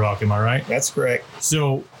Me Sid Rock. Am I right? That's correct.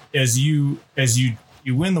 So as you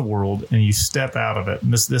win the world and you step out of it,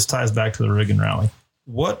 and this ties back to the Rig and Rally.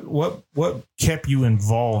 What kept you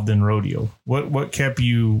involved in rodeo? What kept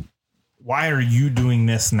you? Why are you doing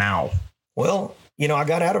this now? Well, I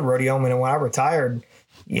got out of rodeo. I mean, when I retired,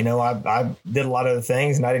 I did a lot of other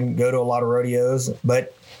things and I didn't go to a lot of rodeos.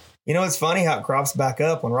 But, it's funny how it crops back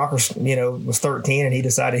up. When Rocker, was 13 and he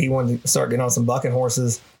decided he wanted to start getting on some bucking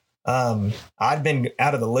horses. I'd been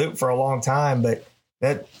out of the loop for a long time, but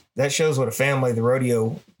that shows what a family the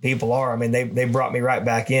rodeo people are. I mean, they brought me right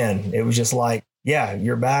back in. It was just like, yeah,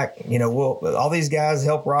 you're back. All these guys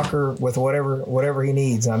help Rocker with whatever he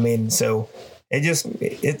needs. I mean, so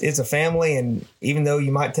it's a family, and even though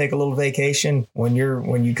you might take a little vacation, when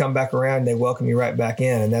you come back around, they welcome you right back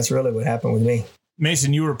in, and that's really what happened with me.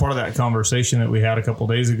 Mason, you were part of that conversation that we had a couple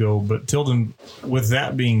of days ago. But Tilden, with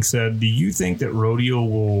that being said, do you think that rodeo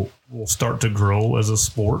will start to grow as a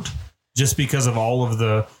sport just because of all of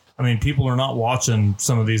people are not watching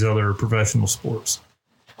some of these other professional sports?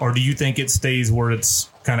 Or do you think it stays where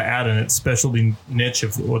it's kind of at in its specialty niche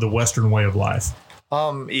or the Western way of life?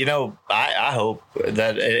 I hope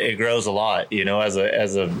that it grows a lot.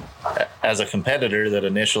 As a competitor that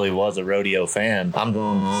initially was a rodeo fan, I'm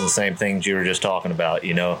doing the same things you were just talking about.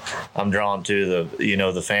 I'm drawn to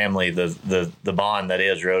the family, the bond that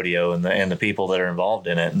is rodeo, and the people that are involved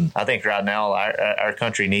in it. And I think right now our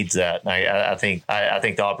country needs that. I think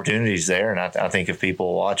the opportunity's there, and I think if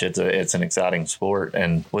people watch it, it's an exciting sport.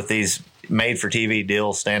 And with these made for TV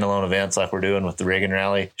deals, standalone events like we're doing with the Riggin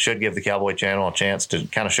Rally, should give the Cowboy Channel a chance to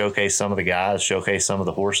kind of showcase some of the guys, showcase some of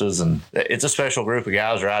the horses. And it's a special group of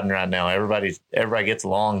guys riding right now. Everybody gets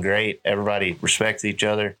along great. Everybody respects each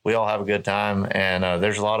other. We all have a good time. And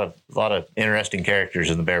there's a lot of interesting characters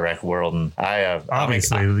in the bareback world. And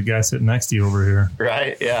obviously the guy sitting next to you over here.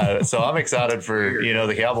 Right. Yeah. So I'm excited for,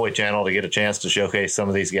 the Cowboy Channel to get a chance to showcase some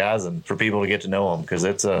of these guys and for people to get to know them. Cause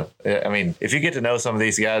if you get to know some of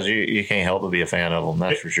these guys, you can't help but be a fan of them.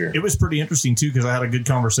 That's for sure. It was pretty interesting too, because I had a good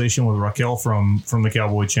conversation with Raquel from the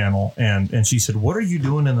Cowboy Channel, and she said, "What are you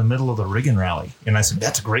doing in the middle of the Riggin Rally?" And I said,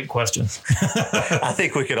 "That's a great question." I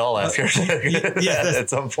think we could all ask her at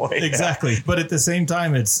some point. Exactly. Yeah. But at the same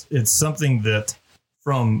time, it's something that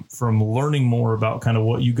from learning more about kind of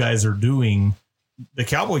what you guys are doing, the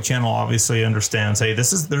Cowboy Channel obviously understands, hey,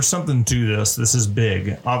 there's something to this. This is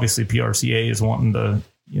big. Obviously, PRCA is wanting to.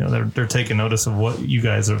 They're taking notice of what you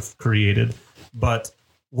guys have created. But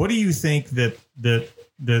what do you think that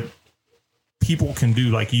people can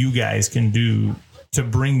do, like you guys can do, to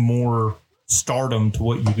bring more stardom to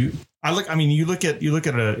what you do? You look at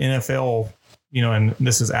an NFL, and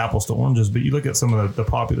this is apples to oranges, but you look at some of the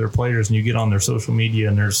popular players and you get on their social media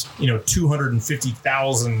and there's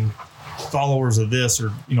 250,000 followers of this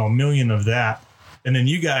or a million of that, and then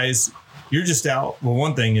you guys. You're just out. Well,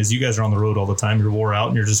 one thing is you guys are on the road all the time. You're wore out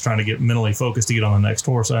and you're just trying to get mentally focused to get on the next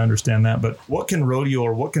horse. I understand that. But what can rodeo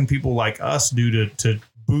or what can people like us do to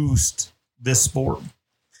boost this sport?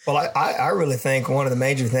 Well, I really think one of the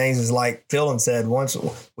major things is, like Tilden said, once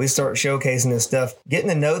we start showcasing this stuff, getting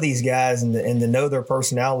to know these guys and to know their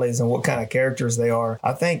personalities and what kind of characters they are.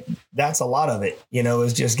 I think that's a lot of it,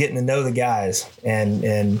 is just getting to know the guys.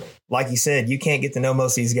 And like you said, you can't get to know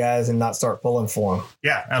most of these guys and not start pulling for them.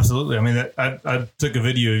 Yeah, absolutely. I mean, I took a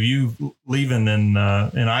video of you leaving in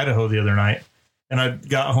Idaho the other night, and I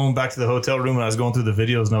got home back to the hotel room and I was going through the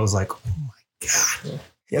videos and I was like, oh my God.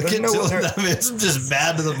 Yeah, it's just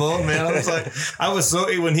bad to the bone, man.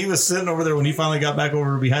 When he was sitting over there, when he finally got back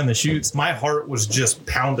over behind the chutes, my heart was just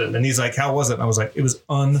pounding. And he's like, how was it? And I was like, it was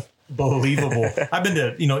unbelievable. I've been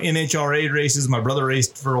to, NHRA races. My brother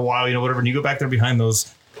raced for a while, whatever. And you go back there behind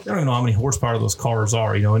those, I don't even know how many horsepower those cars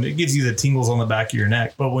are, and it gives you the tingles on the back of your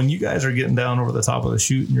neck. But when you guys are getting down over the top of the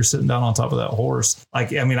chute and you're sitting down on top of that horse,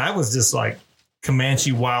 I was just like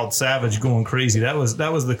Comanche Wild Savage going crazy. That was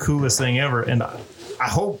the coolest thing ever. And I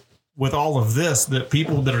hope with all of this that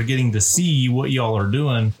people that are getting to see what y'all are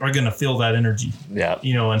doing are going to feel that energy. Yeah.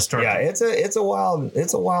 And start. Yeah, it's a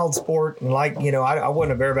wild sport. And I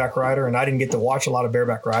wasn't a bareback rider and I didn't get to watch a lot of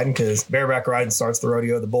bareback riding because bareback riding starts the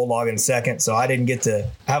rodeo, the bulldog in second. So I didn't get to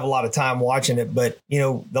have a lot of time watching it. But,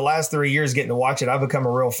 the last 3 years getting to watch it, I've become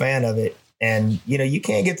a real fan of it. And, you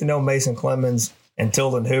can't get to know Mason Clemens and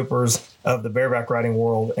Tilden Hoopers of the bareback riding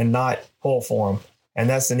world and not pull for them. And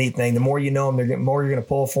that's the neat thing. The more you know them, the more you're going to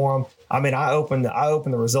pull for them. I mean, I open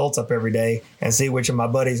the results up every day and see which of my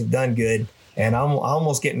buddies have done good. And I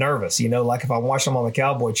almost get nervous, like if I watch them on the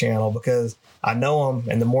Cowboy Channel, because I know them.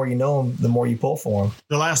 And the more you know them, the more you pull for them.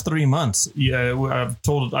 The last 3 months, I've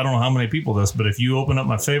told, I don't know how many people this, but if you open up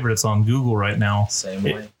my favorites on Google right now, same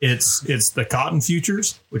way. It's the cotton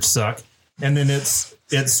futures, which suck. And then it's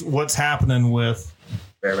what's happening with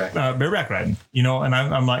bareback riding, and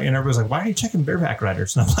I'm like, and everybody's like, why are you checking bareback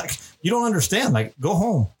riders? And I'm like, you don't understand. Like, go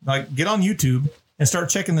home, like, get on YouTube and start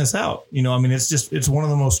checking this out. You know, I mean, it's one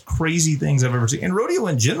of the most crazy things I've ever seen. And rodeo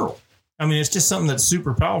in general. I mean, it's just something that's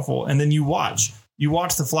super powerful. And then you watch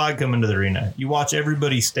the flag come into the arena. You watch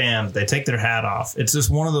everybody stand. They take their hat off. It's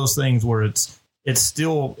just one of those things where it's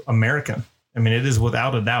still American. I mean, it is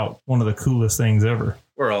without a doubt one of the coolest things ever.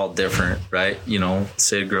 We're all different, right? You know,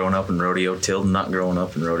 Sid growing up in rodeo, Tilden not growing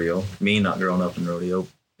up in rodeo, me not growing up in rodeo,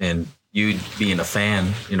 and you being a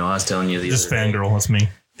fan. You know, I was telling you the just other day, fangirl. That's me.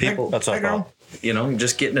 People, that's all. girl. you know,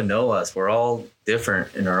 just getting to know us. We're all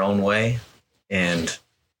different in our own way, and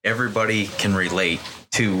everybody can relate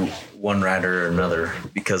to one rider or another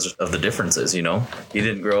because of the differences. You know, he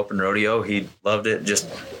didn't grow up in rodeo. He loved it. Just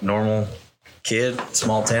normal kid,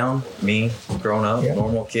 small town. Me growing up,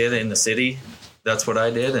 normal kid in the city. That's what I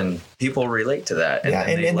did, and people relate to that.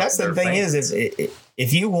 And that's the thing is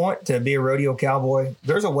if you want to be a rodeo cowboy,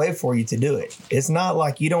 there's a way for you to do it. It's not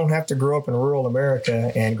like you don't have to grow up in rural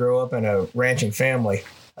America and grow up in a ranching family.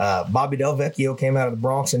 Bobby Del Vecchio came out of the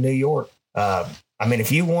Bronx in New York. I mean,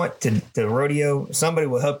 if you want to rodeo, somebody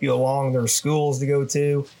will help you along. There's schools to go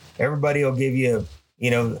to. Everybody will give you,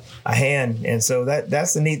 a hand. And so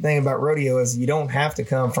that's the neat thing about rodeo is you don't have to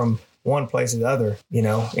come from one place or the other.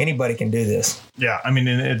 Anybody can do this. Yeah. I mean,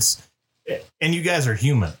 and you guys are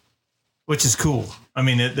human, which is cool. I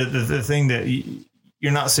mean, the thing that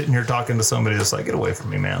you're not sitting here talking to somebody that's like, get away from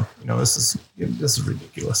me, man. This is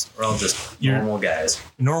ridiculous. We're all just normal guys.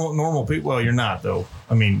 Normal people. Well, you're not though.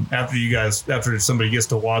 I mean, after somebody gets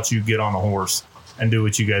to watch you get on a horse and do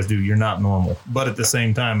what you guys do, you're not normal. But at the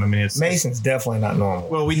same time, I mean, Mason's definitely not normal.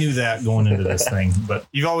 Well, we knew that going into this thing, but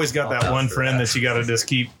you've always got that one friend that you got to just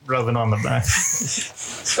keep rubbing on the back.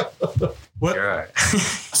 What? You're right.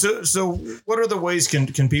 So what are the ways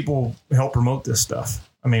can people help promote this stuff?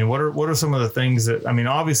 I mean, what are some of the things that, I mean,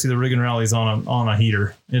 obviously the Riggin' Rally's on a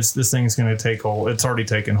heater. This thing's going to take hold. It's already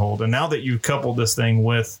taken hold. And now that you've coupled this thing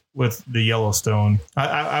with the Yellowstone,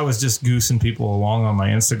 I was just goosing people along on my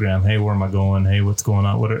Instagram. Hey, where am I going? Hey, what's going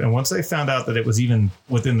on? And once they found out that it was even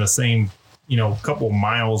within the same, couple of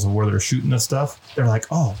miles of where they're shooting this stuff, they're like,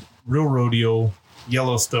 oh, real rodeo,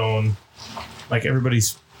 Yellowstone. Like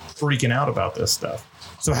everybody's freaking out about this stuff.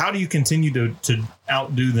 So how do you continue to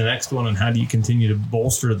outdo the next one, and how do you continue to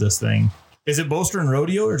bolster this thing? Is it bolstering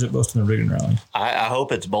rodeo or is it bolstering the Riggin' Rally? I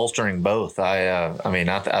hope it's bolstering both. I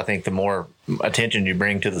think the more attention you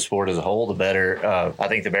bring to the sport as a whole, the better. I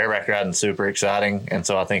think the bareback riding is super exciting, and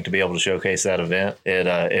so I think to be able to showcase that event,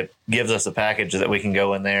 it gives us a package that we can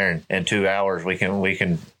go in there and in 2 hours we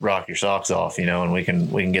can rock your socks off, and we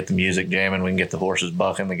can get the music jamming, we can get the horses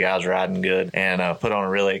bucking, the guys riding good, and put on a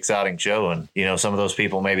really exciting show. And some of those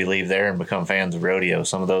people maybe leave there and become fans of rodeo.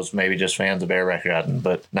 Some of those maybe just fans of bareback riding,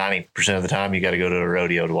 but 90% of the time you got to go to a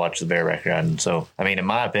rodeo to watch the bareback riding. So I mean, in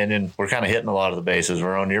my opinion, we're kind of hitting a lot of the bases.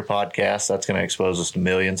 We're on your podcast. That's going to expose us to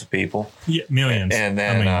millions of people. Yeah, millions. And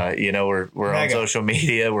then we're on social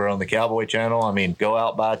media. We're on the Cowboy Channel. I mean, go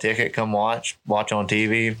out, buy a ticket, come watch on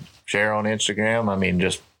TV, share on Instagram. I mean,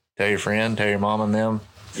 just tell your friend, tell your mom and them.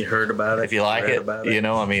 You heard about it. If you like it,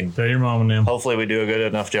 I mean, tell your mom and them. Hopefully we do a good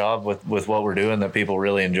enough job with what we're doing that people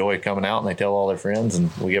really enjoy coming out and they tell all their friends and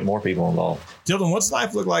we get more people involved. Tilden, what's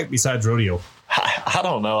life look like besides rodeo? I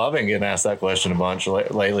don't know. I've been getting asked that question a bunch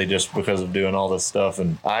lately just because of doing all this stuff.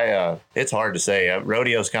 And it's hard to say.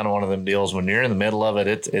 Rodeo is kind of one of them deals when you're in the middle of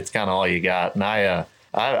it, it's kind of all you got. And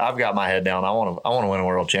I've got my head down. I want to win a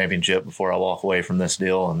world championship before I walk away from this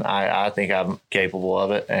deal, and I think I'm capable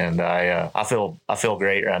of it. And I feel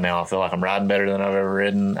great right now. I feel like I'm riding better than I've ever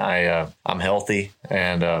ridden. I'm healthy,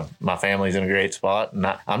 and my family's in a great spot, and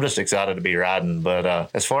I'm just excited to be riding. But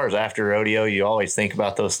as far as after rodeo, you always think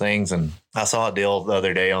about those things. And I saw a deal the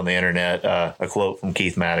other day on the internet, a quote from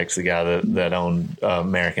Keith Maddox, the guy that owned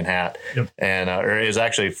American Hat, yep. And or it was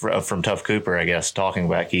actually from Tough Cooper, I guess, talking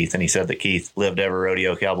about Keith, and he said that Keith lived every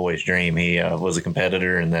rodeo cowboy's dream. He was a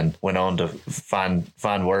competitor and then went on to find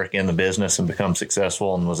work in the business and become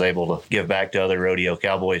successful, and was able to give back to other rodeo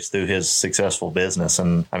cowboys through his successful business.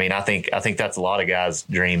 And I mean, I think that's a lot of guys'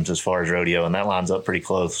 dreams as far as rodeo, and that lines up pretty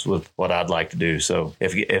close with what I'd like to do. So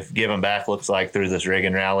if giving back looks like through this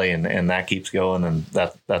Riggin' Rally and that keeps going, and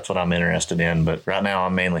that's what I'm interested in. But right now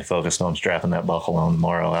I'm mainly focused on strapping that buckle on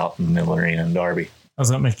tomorrow out in the middle arena in Darby. How's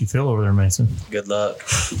that make you feel over there, Mason? Good luck.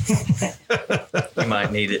 You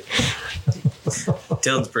might need it.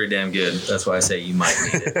 Tilden's pretty damn good. That's why I say you might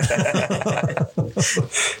need it.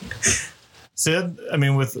 Sid, I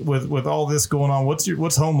mean, with all this going on,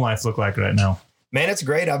 what's home life look like right now? Man, it's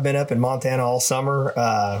great. I've been up in Montana all summer,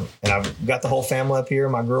 and I've got the whole family up here.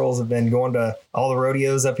 My girls have been going to all the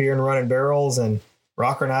rodeos up here and running barrels, and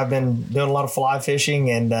Rocker and I have been doing a lot of fly fishing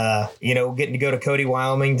and, getting to go to Cody,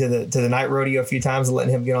 Wyoming to the night rodeo a few times and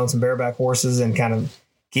letting him get on some bareback horses and kind of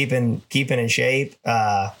keeping in shape.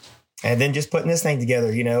 And then just putting this thing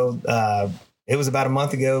together, it was about a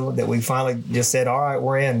month ago that we finally just said, all right,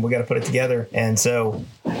 we're in, we got to put it together. And so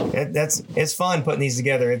it's fun putting these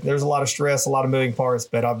together. There's a lot of stress, a lot of moving parts,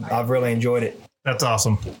 but I've really enjoyed it. That's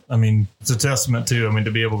awesome. I mean, it's a testament too. I mean,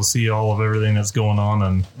 to be able to see all of everything that's going on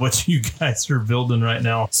and what you guys are building right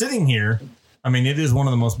now. Sitting here, I mean, it is one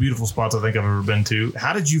of the most beautiful spots I think I've ever been to.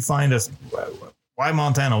 How did you find us? Why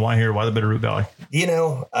Montana? Why here? Why the Bitterroot Valley?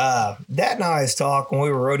 Dad and I always talk when we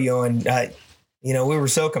were rodeoing. We were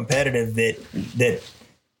so competitive that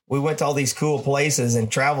we went to all these cool places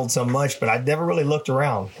and traveled so much, but I never really looked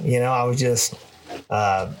around. I was just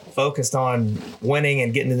focused on winning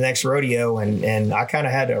and getting to the next rodeo, and I kind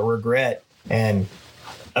of had a regret and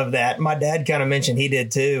of that. My dad kind of mentioned he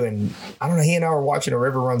did too, and I don't know. He and I were watching a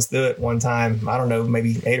river runs through it one time. I don't know,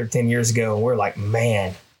 maybe 8 or 10 years ago, and we're like,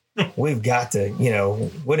 man, we've got to.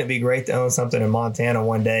 Wouldn't it be great to own something in Montana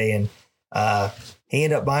one day? And he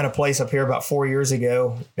ended up buying a place up here about 4 years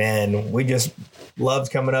ago, and we just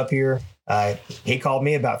loved coming up here. He called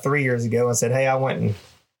me about 3 years ago and said, hey, I went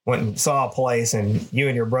and saw a place, and you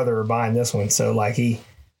and your brother are buying this one. So like he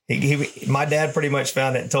my dad pretty much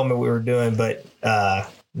found it and told me what we were doing, but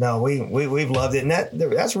no, we've loved it. And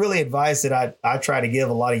that's really advice that I try to give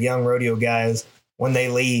a lot of young rodeo guys when they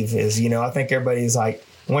leave is, I think everybody's like,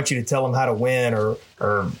 I want you to tell them how to win or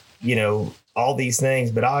all these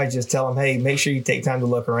things, but I always just tell them, hey, make sure you take time to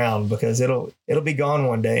look around because it'll be gone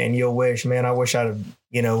one day and you'll wish, man, I wish I'd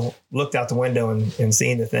have, looked out the window and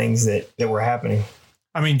seen the things that were happening.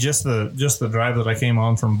 I mean, just the drive that I came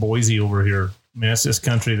on from Boise over here. I mean, it's this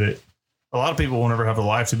country that a lot of people will never have the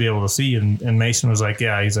life to be able to see. And Mason was like,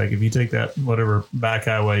 yeah, he's like, if you take that whatever back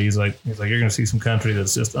highway, he's like, you're going to see some country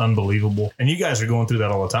that's just unbelievable. And you guys are going through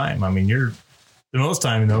that all the time. I mean, the most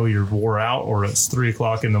time, you're wore out or it's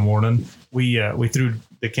 3:00 in the morning. We threw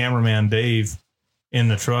the cameraman Dave in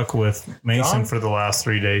the truck with Mason John? for the last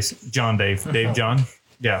 3 days. Dave John.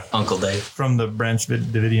 Yeah. Uncle Dave. From the Branch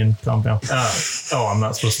Davidian compound. I'm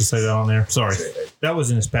not supposed to say that on there. Sorry. That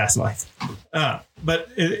was in his past life.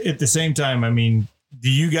 But at the same time, I mean,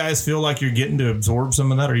 do you guys feel like you're getting to absorb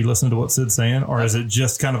some of that? Are you listening to what Sid's saying? Or is it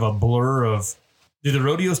just kind of a blur of, do the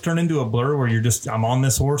rodeos turn into a blur where you're just, I'm on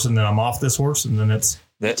this horse and then I'm off this horse and then it's.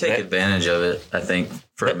 They take advantage of it, I think,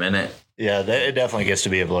 for a minute. Yeah, it definitely gets to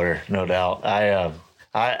be a blur, no doubt. I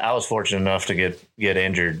was fortunate enough to get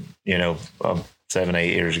injured, 7-8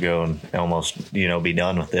 years ago and almost, be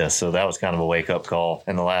done with this. So that was kind of a wake up call.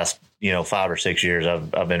 In the last, 5 or 6 years,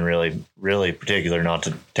 I've been really, really particular not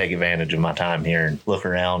to take advantage of my time here and look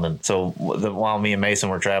around. And so while me and Mason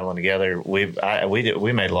were traveling together, we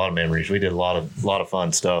made a lot of memories. We did a lot of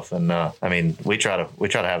fun stuff. And we try to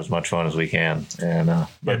have as much fun as we can. And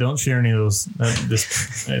but don't share any of those.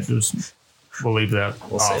 We'll leave that.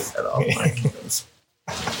 We'll save that off.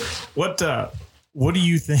 What do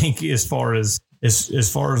you think as far as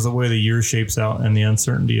the way the year shapes out and the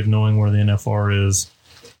uncertainty of knowing where the NFR is?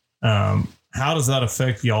 How does that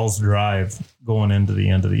affect y'all's drive going into the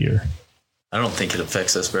end of the year? I don't think it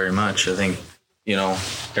affects us very much. I think,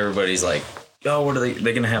 everybody's like, oh, what are they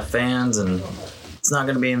going to have fans and it's not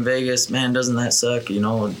going to be in Vegas. Man, doesn't that suck?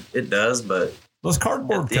 It does, but those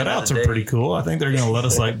cardboard cutouts are pretty cool. I think they're going to let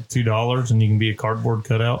us like $2 and you can be a cardboard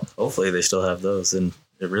cutout. Hopefully they still have those and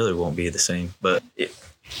it really won't be the same. But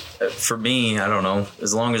for me, I don't know.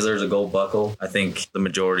 As long as there's a gold buckle, I think the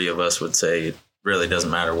majority of us would say it really doesn't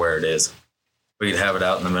matter where it is. We could have it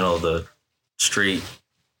out in the middle of the street,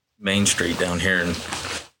 Main Street down here, and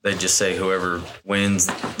they just say whoever wins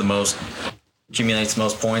the most, accumulates the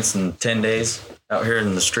most points in 10 days out here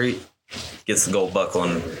in the street gets the gold buckle,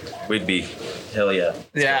 and we'd be hell yeah.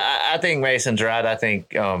 Yeah, I think Mason's right. I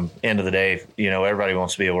think end of the day, everybody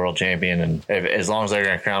wants to be a world champion, and as long as they're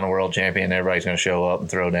going to crown a world champion, everybody's going to show up and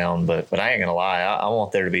throw down. But I ain't going to lie, I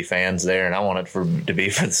want there to be fans there, and I want it to be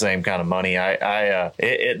for the same kind of money.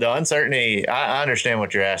 The uncertainty. I understand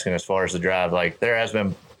what you're asking as far as the drive. Like there has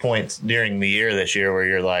been points during the year this year where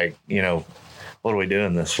you're like, what are we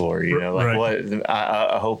doing this for? Right. What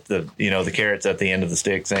I hope the carrot's at the end of the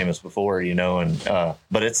stick, same as before,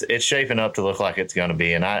 but it's shaping up to look like it's going to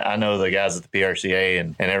be. And I know the guys at the PRCA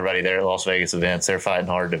and everybody there at Las Vegas events, they're fighting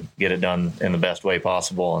hard to get it done in the best way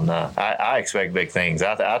possible. And I expect big things.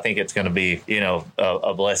 I think it's going to be,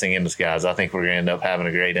 a blessing in disguise. I think we're going to end up having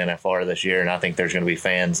a great NFR this year. And I think there's going to be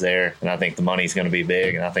fans there. And I think the money's going to be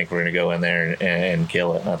big. And I think we're going to go in there and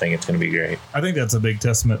kill it. And I think it's going to be great. I think that's a big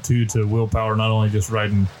testament too to willpower, not only just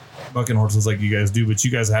riding bucking horses like you guys do, but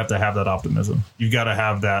you guys have to have that optimism. You got to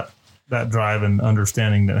have that drive and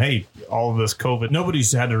understanding that, hey, all of this COVID,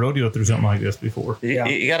 nobody's had to rodeo through something like this before.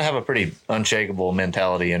 You got to have a pretty unshakable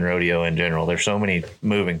mentality in rodeo in general. There's so many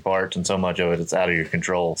moving parts and so much of it's out of your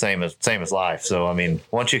control. Same as life. So I mean,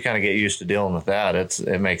 once you kind of get used to dealing with that,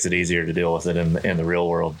 it makes it easier to deal with it in the real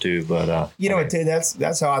world too. But too,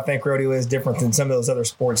 that's how I think rodeo is different than some of those other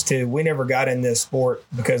sports too. We never got in this sport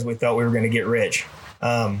because we thought we were going to get rich.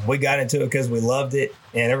 We got into it because we loved it,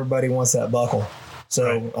 and everybody wants that buckle.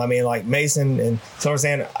 So, right. I mean, like Mason and so I'm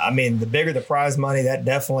saying, I mean, the bigger the prize money, that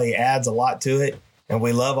definitely adds a lot to it. And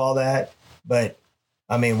we love all that. But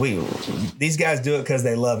I mean, these guys do it because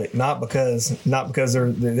they love it, not because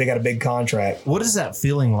they got a big contract. What is that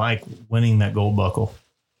feeling like winning that gold buckle?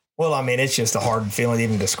 Well, I mean, it's just a hard feeling to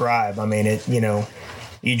even describe. I mean,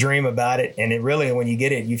 you dream about it, and it really, when you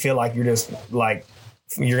get it, you feel like you're just like,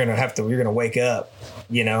 you're going to wake up,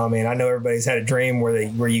 I mean, I know everybody's had a dream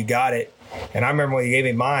where you got it. And I remember when you gave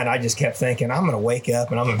me mine, I just kept thinking, I'm going to wake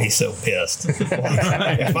up and I'm going to be so pissed.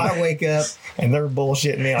 If I wake up and they're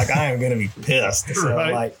bullshitting me, like, I am going to be pissed. So,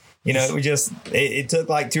 like, it took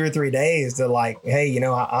like 2 or 3 days to like, hey,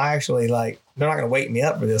 I actually like, they're not going to wake me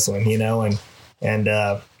up for this one, and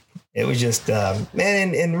it was just,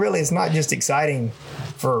 man, and really it's not just exciting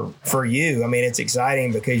for you. I mean, it's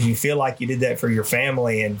exciting because you feel like you did that for your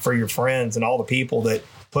family and for your friends and all the people that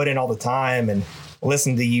put in all the time and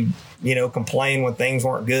listen to you, complain when things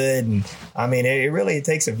weren't good. And I mean, it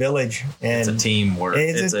takes a village. And it's a team work.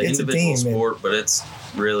 It's an individual sport, but it's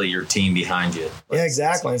really your team behind you. Yeah,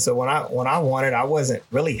 exactly. And so when I won it, I wasn't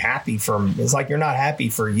really happy it's like, you're not happy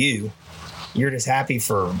for you. You're just happy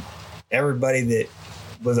for everybody that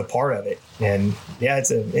was a part of it. And yeah,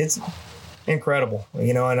 it's incredible,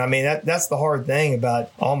 and I mean, that's the hard thing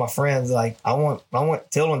about all my friends. Like, I want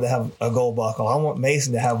Tilden to have a gold buckle. I want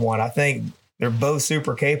Mason to have one. I think they're both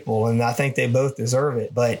super capable, and I think they both deserve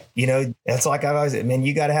it. But, it's like I've always said, man,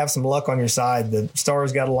 you got to have some luck on your side. The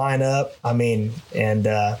stars got to line up. I mean, and,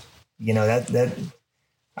 you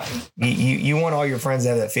want all your friends to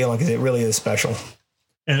have that feeling because it really is special.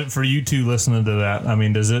 And for you two listening to that, I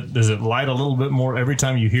mean, does it light a little bit more every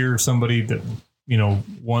time you hear somebody that,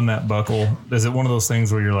 won that buckle? Is it one of those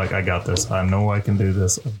things where you're like, I got this. I know I can do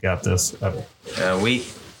this. I've got this.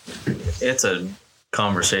 It's a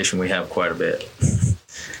conversation we have quite a bit,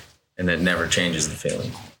 and it never changes the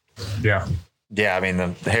feeling. Yeah. Yeah, I mean,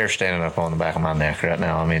 the hair's standing up on the back of my neck right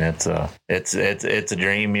now. I mean, it's a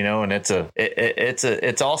dream, and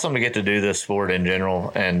it's awesome to get to do this sport in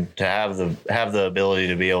general, and to have the ability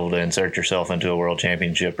to be able to insert yourself into a world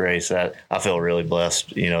championship race. That I feel really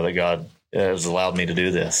blessed, that God has allowed me to do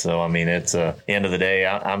this. So I mean, it's the end of the day,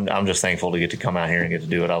 I'm just thankful to get to come out here and get to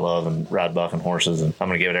do what I love and ride bucking horses, and I'm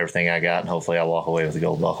going to give it everything I got, and hopefully I'll walk away with the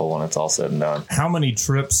gold buckle when it's all said and done. How many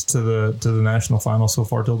trips to the national final so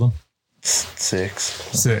far, Tilden?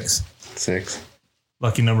 6.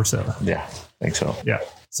 Lucky number 7. Yeah, I think so. Yeah.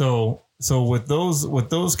 So with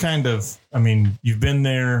those kind of, I mean, you've been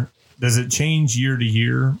there. Does it change year to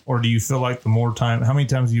year, or do you feel like the more time? How many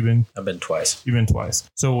times have you been? I've been twice. You've been twice.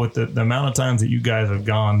 So with the amount of times that you guys have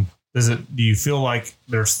gone, do you feel like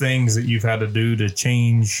there's things that you've had to do to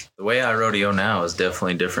change? The way I rodeo now is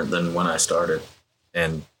definitely different than when I started,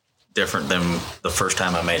 and different than the first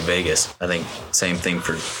time I made Vegas. I think same thing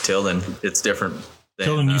for Tilden. It's different.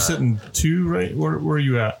 Tilden, you sitting 2, right? Where are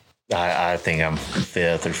you at? I think I'm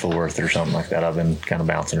 5th or 4th or something like that. I've been kind of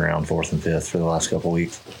bouncing around 4th and 5th for the last couple of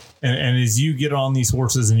weeks. And as you get on these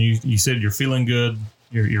horses and you said you're feeling good,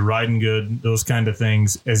 you're riding good, those kind of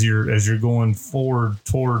things, as you're going forward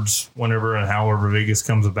towards whenever and however Vegas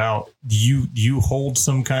comes about, do you hold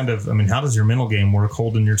some kind of, I mean, how does your mental game work,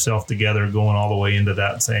 holding yourself together, going all the way into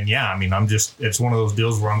that and saying, yeah, I mean, it's one of those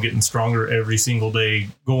deals where I'm getting stronger every single day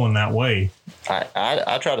going that way?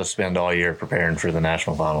 I try to spend all year preparing for the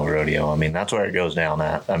national final rodeo. I mean, that's where it goes down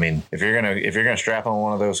at. I mean, if you're gonna strap on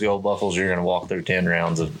one of those gold buckles, you're gonna walk through 10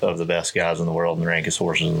 rounds of the best guys in the world and the rankest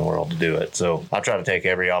horses in the world to do it. So I try to take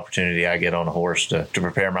every opportunity I get on a horse to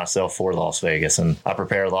prepare myself for Las Vegas. And I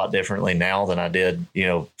prepare a lot differently now than I did,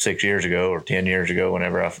 6 years ago or 10 years ago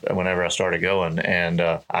whenever I started going. And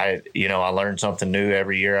I learned something new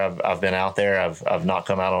every year I've been out there. I've not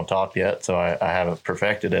come out on top yet, so I haven't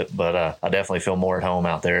perfected it, but I definitely feel more at home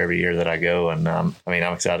out there every year that I go. And I'm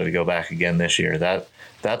excited to go back again this year.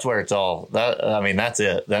 That's where it's all. That's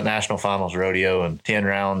it. That national finals rodeo and 10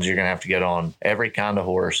 rounds, you're going to have to get on every kind of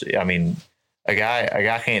horse. I mean, a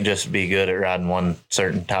guy can't just be good at riding one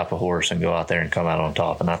certain type of horse and go out there and come out on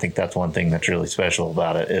top. And I think that's one thing that's really special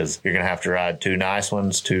about it is you're going to have to ride 2 nice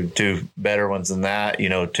ones, two better ones than that,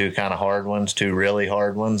 2 kind of hard ones, 2 really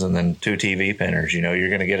hard ones, and then 2 TV pinners. You're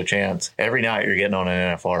going to get a chance every night. You're getting on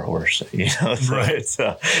an NFR horse, so Right.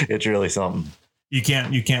 it's really something. You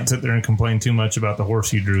can't sit there and complain too much about the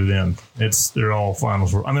horse you drew. Then they're all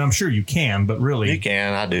finals. I mean, I'm sure you can, but really, You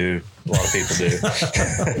can. I do. A lot of people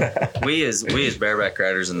do. We as bareback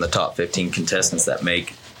riders and the top 15 contestants that make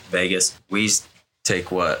Vegas, we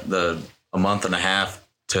take a month and a half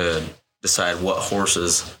to decide what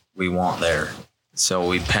horses we want there. So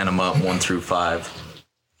we pen them up 1 through 5,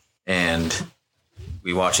 and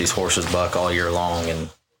we watch these horses buck all year long, and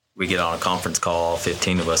we get on a conference call,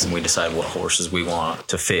 15 of us, and we decide what horses we want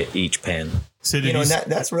to fit each pen. So And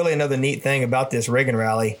that's really another neat thing about this rigging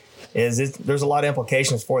rally is there's a lot of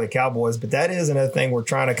implications for the Cowboys, but that is another thing we're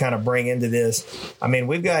trying to kind of bring into this. I mean,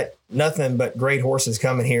 we've got nothing but great horses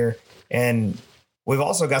coming here, and we've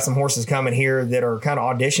also got some horses coming here that are kind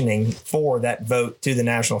of auditioning for that vote to the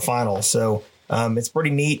national finals. So it's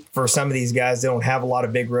pretty neat for some of these guys. They don't have a lot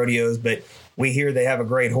of big rodeos, but we hear they have a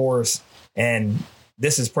great horse, and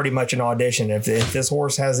this is pretty much an audition. If this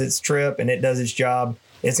horse has its trip and it does its job,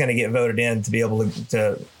 it's going to get voted in to be able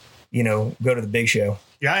to go to the big show.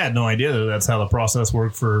 Yeah, I had no idea that that's how the process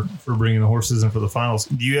worked for bringing the horses in for the finals.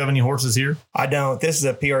 Do you have any horses here? I don't. This is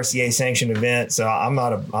a PRCA sanctioned event, so I'm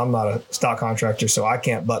not a stock contractor, so I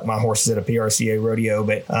can't buck my horses at a PRCA rodeo.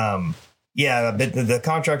 But yeah, but the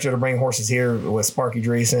contractor to bring horses here was Sparky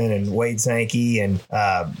Dreesen and Wade Sankey and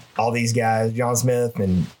all these guys, John Smith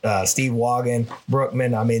and Steve Wagon,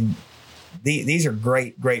 Brookman. I mean, these are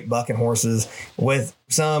great bucking horses with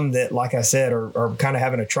some that, like I said, are kind of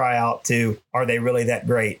having a tryout to, are they really that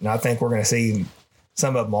great? And I think we're going to see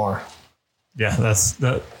some of them are. Yeah, that's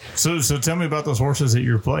that. So tell me about those horses at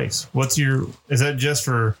your place. Is that just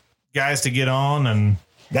for guys to get on? And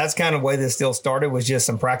that's kind of the way this still started, was just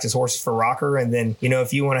some practice horses for Rocker. And then,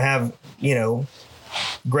 if you want to have,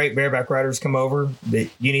 great bareback riders come over that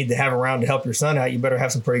you need to have around to help your son out, you better have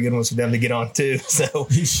some pretty good ones for them to get on too. So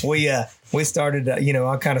we started,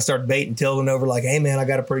 I kind of started baiting Tilden over like, hey man, I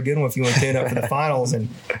got a pretty good one if you want to tune up for the finals. And,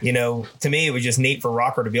 to me, it was just neat for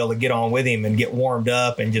Rocker to be able to get on with him and get warmed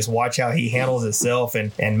up and just watch how he handles himself,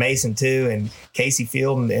 and Mason too, and Casey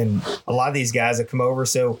Field and a lot of these guys that come over.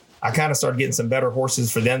 So I kind of started getting some better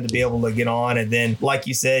horses for them to be able to get on. And then, like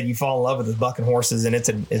you said, you fall in love with the bucking horses, and it's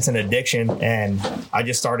an addiction. And I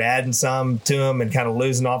just started adding some to them and kind of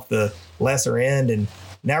losing off the lesser end. And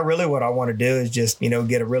now really what I want to do is just,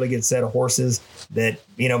 get a really good set of horses that,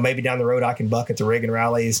 maybe down the road I can buck at the rigging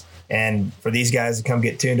rallies, and for these guys to come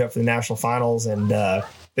get tuned up for the national finals. And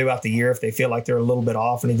throughout the year, if they feel like they're a little bit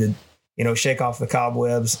off and need to, shake off the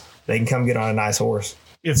cobwebs, they can come get on a nice horse.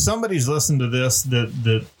 If somebody's listened to this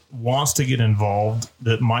that wants to get involved,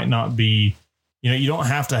 that might not be, you don't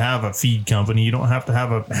have to have a feed company. You don't have to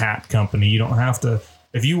have a hat company. You don't have to,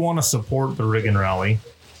 if you want to support the rigging rally,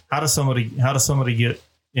 how does somebody get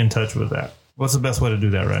in touch with that? What's the best way to do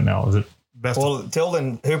that right now? Is it best? Well,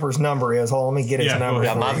 Tilden Hooper's number is, let me get his number.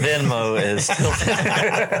 Yeah, my Venmo is.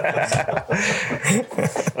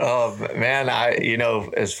 Oh man,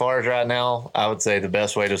 as far as right now, I would say the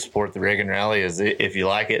best way to support the rigging rally is, if you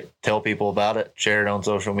like it, tell people about it, share it on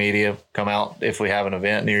social media, come out if we have an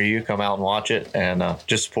event near you, come out and watch it, and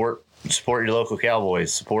just support your local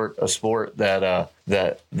Cowboys. Support a sport that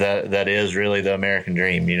is really the American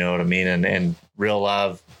dream. You know what I mean? And real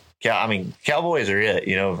live. Cowboys are it.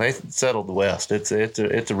 They settled the West. It's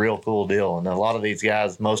a real cool deal, and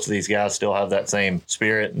most of these guys still have that same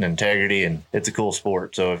spirit and integrity, and it's a cool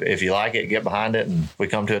sport. So if you like it, get behind it, and if we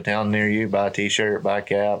come to a town near you, buy a T-shirt, buy a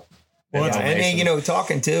cap. Well, and then,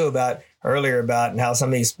 talking too about earlier about how some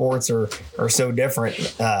of these sports are so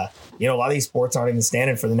different. A lot of these sports aren't even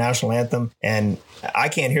standing for the national anthem, and I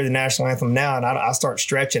can't hear the national anthem now, and I start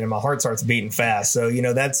stretching and my heart starts beating fast. So,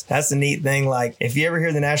 that's the neat thing. Like, if you ever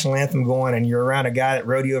hear the national anthem going and you're around a guy that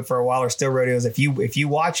rodeoed for a while or still rodeos, if you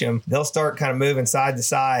watch them, they'll start kind of moving side to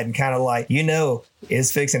side and kind of like,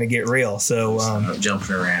 it's fixing to get real. So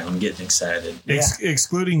jumping around, I'm getting excited. Yeah.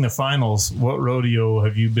 Excluding the finals, what rodeo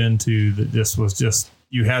have you been to that this was just,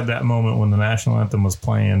 you had that moment when the national anthem was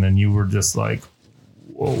playing and you were just like,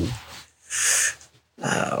 whoa?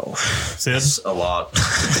 Oh, Sid? it's a lot.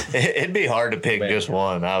 It'd be hard to pick just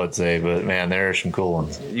one, I would say, but man, there are some cool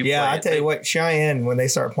ones. I tell you what, Cheyenne, when they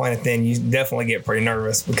start playing it, then you definitely get pretty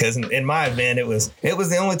nervous, because in my event, it was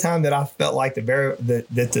the only time that I felt like that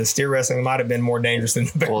the steer wrestling might have been more dangerous than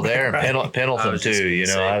the bear. Well, there, Pendleton too.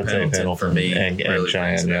 I would say Pendleton for me and really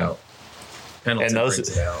Cheyenne. brings it out. Pendleton And those-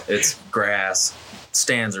 brings it out. It's grass,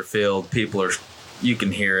 stands are filled, you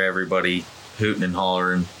can hear everybody hooting and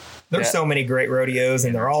hollering. There's Yeah. so many great rodeos,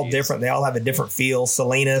 and they're all Jeez. different. They all have a different feel.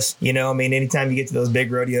 Salinas, I mean, anytime you get to those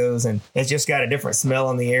big rodeos, and it's just got a different smell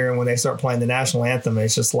in the air. And when they start playing the national anthem,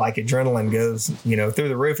 it's just like adrenaline goes, through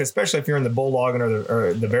the roof. Especially if you're in the bulldogging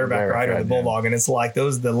or the bareback ride or the bulldogging. It's like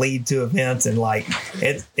those are the lead two events, and like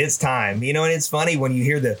it's time. And it's funny when you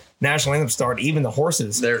hear the national anthem start. Even the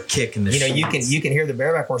horses, They're kicking the you can hear the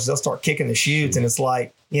bareback horses. They'll start kicking the chutes, and it's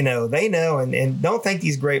like they know, and don't think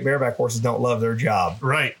these great bareback horses don't love their job.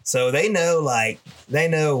 Right. So they know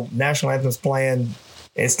national anthem's playing.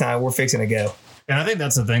 It's time. We're fixing to go. And I think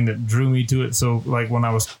that's the thing that drew me to it. So like when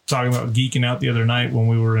I was talking about geeking out the other night when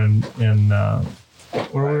we were in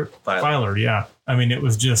Filer, yeah. I mean, it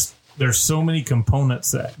was just, there's so many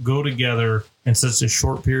components that go together in such a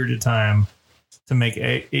short period of time to make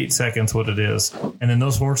 8 seconds what it is. And then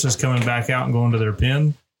those horses coming back out and going to their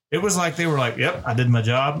pen, it was like they were like, yep, I did my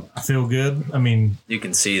job. I feel good. I mean, You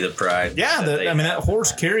can see the pride. yeah, that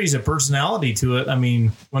horse carries a personality to it. I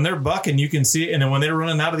mean, when they're bucking, you can see it. And then when they're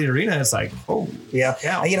running out of the arena, it's like, oh, Yeah.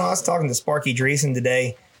 Yeah. I was talking to Sparky Dreesen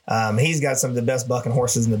today. He's got some of the best bucking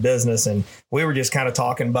horses in the business, and we were just kind of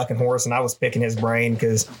talking bucking horse, and I was picking his brain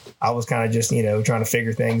because I was kind of just trying to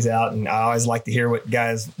figure things out, and I always like to hear what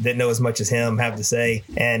guys that know as much as him have to say.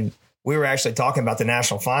 And we were actually talking about the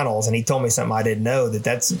national finals, and he told me something I didn't know,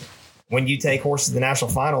 that's when you take horses to the national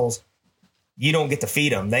finals, you don't get to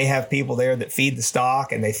feed them. They have people there that feed the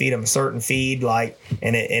stock, and they feed them a certain feed,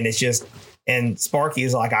 it's just, and Sparky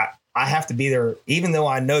is like, I have to be there, even though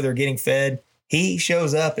I know they're getting fed. He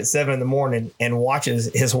shows up at 7 a.m. and watches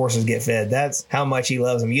his horses get fed. That's how much he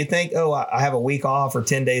loves them. You think, I have a week off or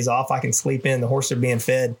 10 days off, I can sleep in. The horses are being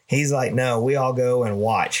fed. He's like, no, we all go and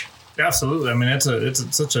watch. absolutely. I mean,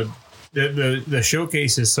 the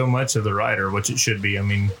showcase is so much of the rider, which it should be. I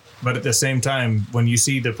mean, but at the same time, when you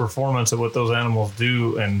see the performance of what those animals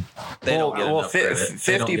do, and They don't get enough credit.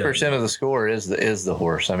 They don't get 50% of the score is the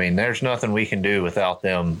horse. I mean, there's nothing we can do without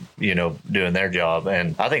them, doing their job.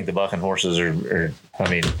 And I think the bucking horses are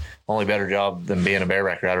only better job than being a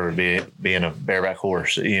bareback rider would be being a bareback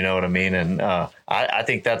horse. You know what I mean? And I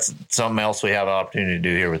think that's something else we have an opportunity to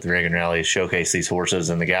do here with the Riggin Rally is showcase these horses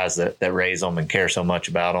and the guys that raise them and care so much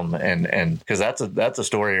about them. And because that's a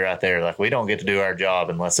story right there. Like, we don't get to do our job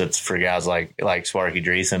unless it's for guys like Sparky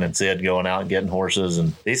Dreesen and Sid going out and getting horses.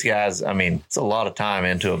 And these guys, I mean, it's a lot of time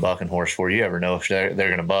into a bucking horse before you ever know if they're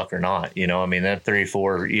going to buck or not. I mean, they're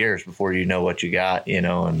 3-4 years before you know what you got,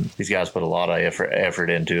 and these guys put a lot of effort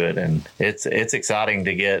into it. And it's exciting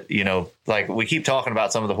to get, like we keep talking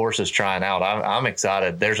about some of the horses trying out. I'm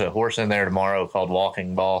excited. There's a horse in there tomorrow called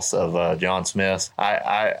Walking Boss of John Smith.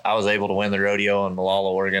 I was able to win the rodeo in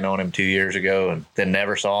Malala, Oregon on him 2 years ago and then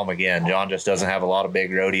never saw him again. John just doesn't have a lot of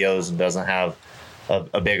big rodeos and doesn't have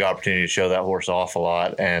a big opportunity to show that horse off a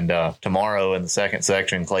lot. And tomorrow in the second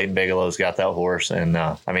section, Clayton Bigelow's got that horse. And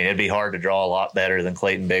I mean, it'd be hard to draw a lot better than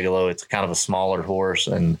Clayton Bigelow. It's kind of a smaller horse,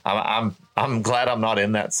 and I'm glad I'm not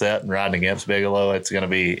in that set and riding against Bigelow. It's gonna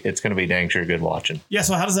be dang sure good watching. yeah.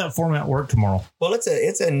 So how does that format work tomorrow? Well,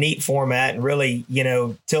 it's a neat format, and really,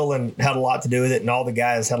 Tillin had a lot to do with it, and all the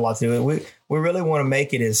guys had a lot to do with it. We really want to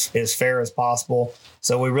make it as fair as possible.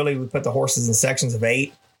 So we put the horses in sections of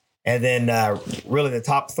 8. And then really the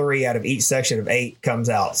top 3 out of each section of 8 comes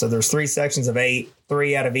out. So there's 3 sections of 8,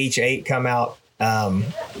 3 out of each 8 come out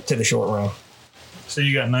to the short round. So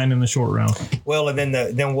you got 9 in the short round. Well, and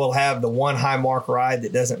then we'll have the one high mark ride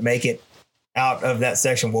that doesn't make it out of that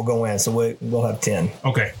section will go in. So we'll have 10.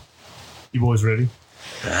 Okay. You boys ready?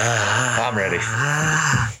 I'm ready.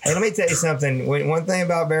 Hey, let me tell you something. One thing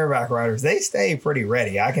about bareback riders, they stay pretty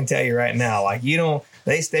ready. I can tell you right now. Like,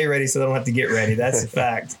 they stay ready so they don't have to get ready. That's a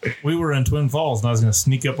fact. We were in Twin Falls, and I was going to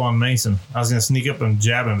sneak up on Mason. I was going to sneak up and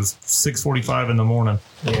jab him. It was 6:45 in the morning.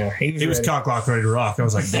 Yeah, He was ready. cock-locked, ready to rock. I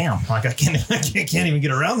was like, damn, like I can't even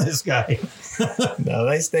get around this guy. No,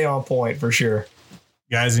 they stay on point for sure.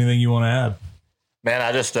 Guys, anything you want to add? Man,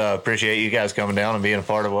 I just appreciate you guys coming down and being a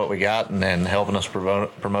part of what we got and helping us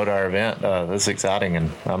promote our event. This is exciting,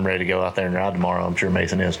 and I'm ready to go out there and ride tomorrow. I'm sure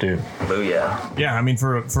Mason is too. Booyah. Yeah, I mean,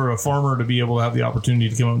 for a farmer to be able to have the opportunity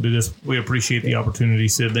to come up and do this, we appreciate the opportunity.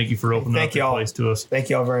 Sid, thank you for opening Thank up the y'all. place to us.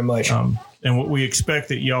 Thank y'all very much. And what we expect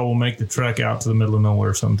that y'all will make the trek out to the middle of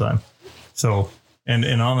nowhere sometime. So, and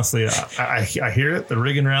honestly, I hear it, the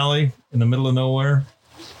Riggin Rally in the middle of nowhere.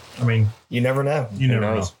 I mean, You never know. you never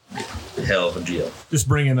know. knows? Hell of a deal. Just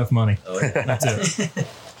bring enough money. Oh, yeah. That's it.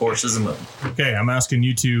 Horses and moon. Okay, I'm asking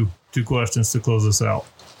you two questions to close this out.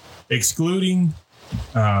 Excluding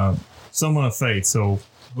someone of faith, so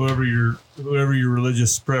whoever your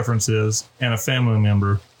religious preference is, and a family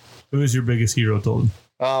member, who is your biggest hero, Tilden?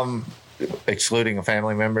 Excluding a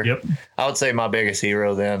family member. Yep. I would say my biggest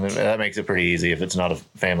hero then, and that makes it pretty easy if it's not a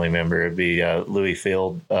family member, it'd be Louis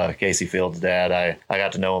Field, Casey Field's dad. I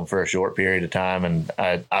got to know him for a short period of time, and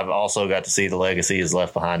I've also got to see the legacy he's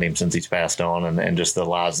left behind him since he's passed on, and just the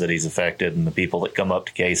lives that he's affected, and the people that come up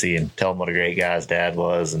to Casey and tell him what a great guy his dad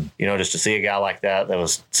was. And, just to see a guy like that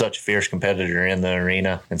was such a fierce competitor in the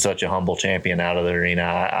arena and such a humble champion out of the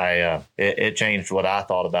arena, it changed what I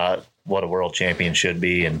thought about what a world champion should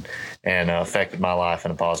be, and affected my life in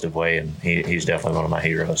a positive way. And he's definitely one of my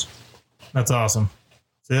heroes. That's awesome.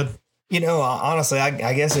 Sid? Honestly,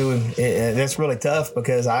 I guess that's really tough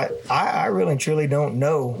because I really and truly don't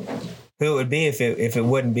know who it would be if it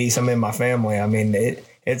wouldn't be somebody in my family. I mean,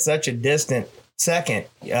 it's such a distant second.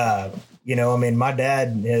 My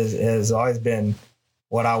dad has always been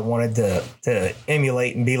what I wanted to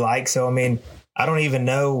emulate and be like. So, I don't even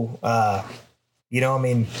know,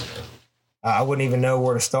 I wouldn't even know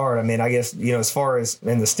where to start. I guess, as far as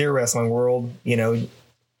in the steer wrestling world,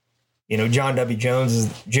 John W.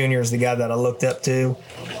 Jones Jr. is the guy that I looked up to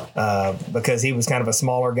because he was kind of a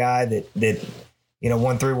smaller guy that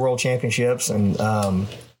won 3 world championships. And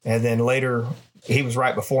then later he was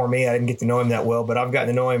right before me. I didn't get to know him that well, but I've gotten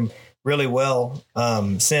to know him really well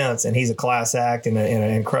since. And he's a class act and an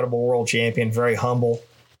incredible world champion, very humble,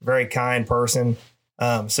 very kind person.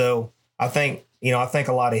 So I think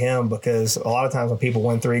a lot of him because a lot of times when people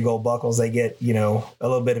win 3 gold buckles, they get, a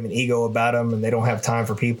little bit of an ego about them and they don't have time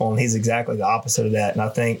for people. And he's exactly the opposite of that. And I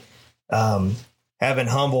think having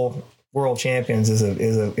humble world champions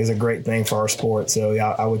is a great thing for our sport. So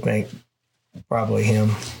yeah, I would think probably him.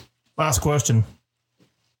 Last question.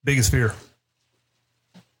 Biggest fear?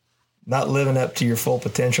 Not living up to your full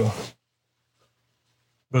potential.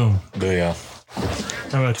 Boom. Booyah.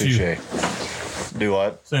 How about Touche. you? Do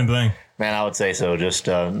what? Same thing. Man, I would say so. Just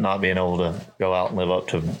not being able to go out and live up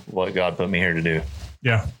to what God put me here to do.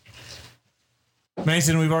 Yeah.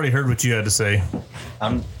 Mason, we've already heard what you had to say.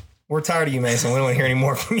 We're tired of you, Mason. We don't want to hear any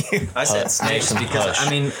more from you. I said snakes because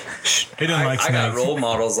He doesn't like I snakes. got role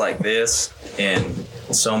models like this and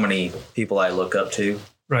so many people I look up to.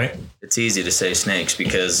 Right. It's easy to say snakes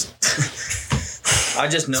because I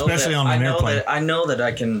just know Especially on an airplane. I know that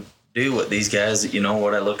I can do what these guys,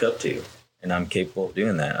 what I look up to, and I'm capable of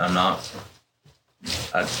doing that. I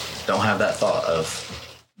don't have that thought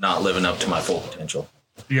of not living up to my full potential.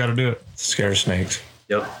 You got to do it. Scared of snakes.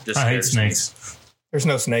 Yep. Just I hate scared of snakes. There's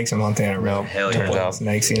no snakes in Montana. No, Hell yeah. turns out.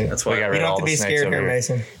 Snakes in it. That's why We got You rid of don't all have to the be snakes scared over here,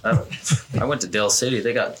 here. Mason. I went to Dale City.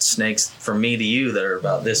 They got snakes from me to you that are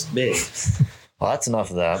about this big. Well, that's enough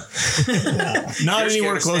of that. Not You're scared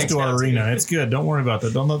anywhere of close snakes to our now, arena. too. It's good. Don't worry about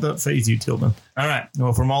that. Don't let that phase you, Tilden. All right.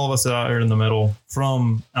 Well, from all of us out here in the middle,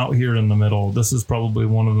 from out here in the middle, this is probably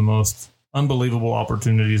one of the most unbelievable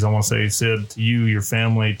opportunities. I want to say, Sid, to you, your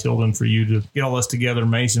family, Tilden, for you to get all this together,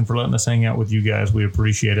 Mason, for letting us hang out with you guys. We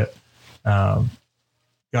appreciate it.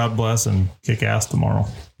 God bless and kick ass tomorrow.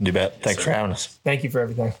 You bet. Thanks for having us. Thank you for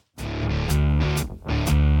everything.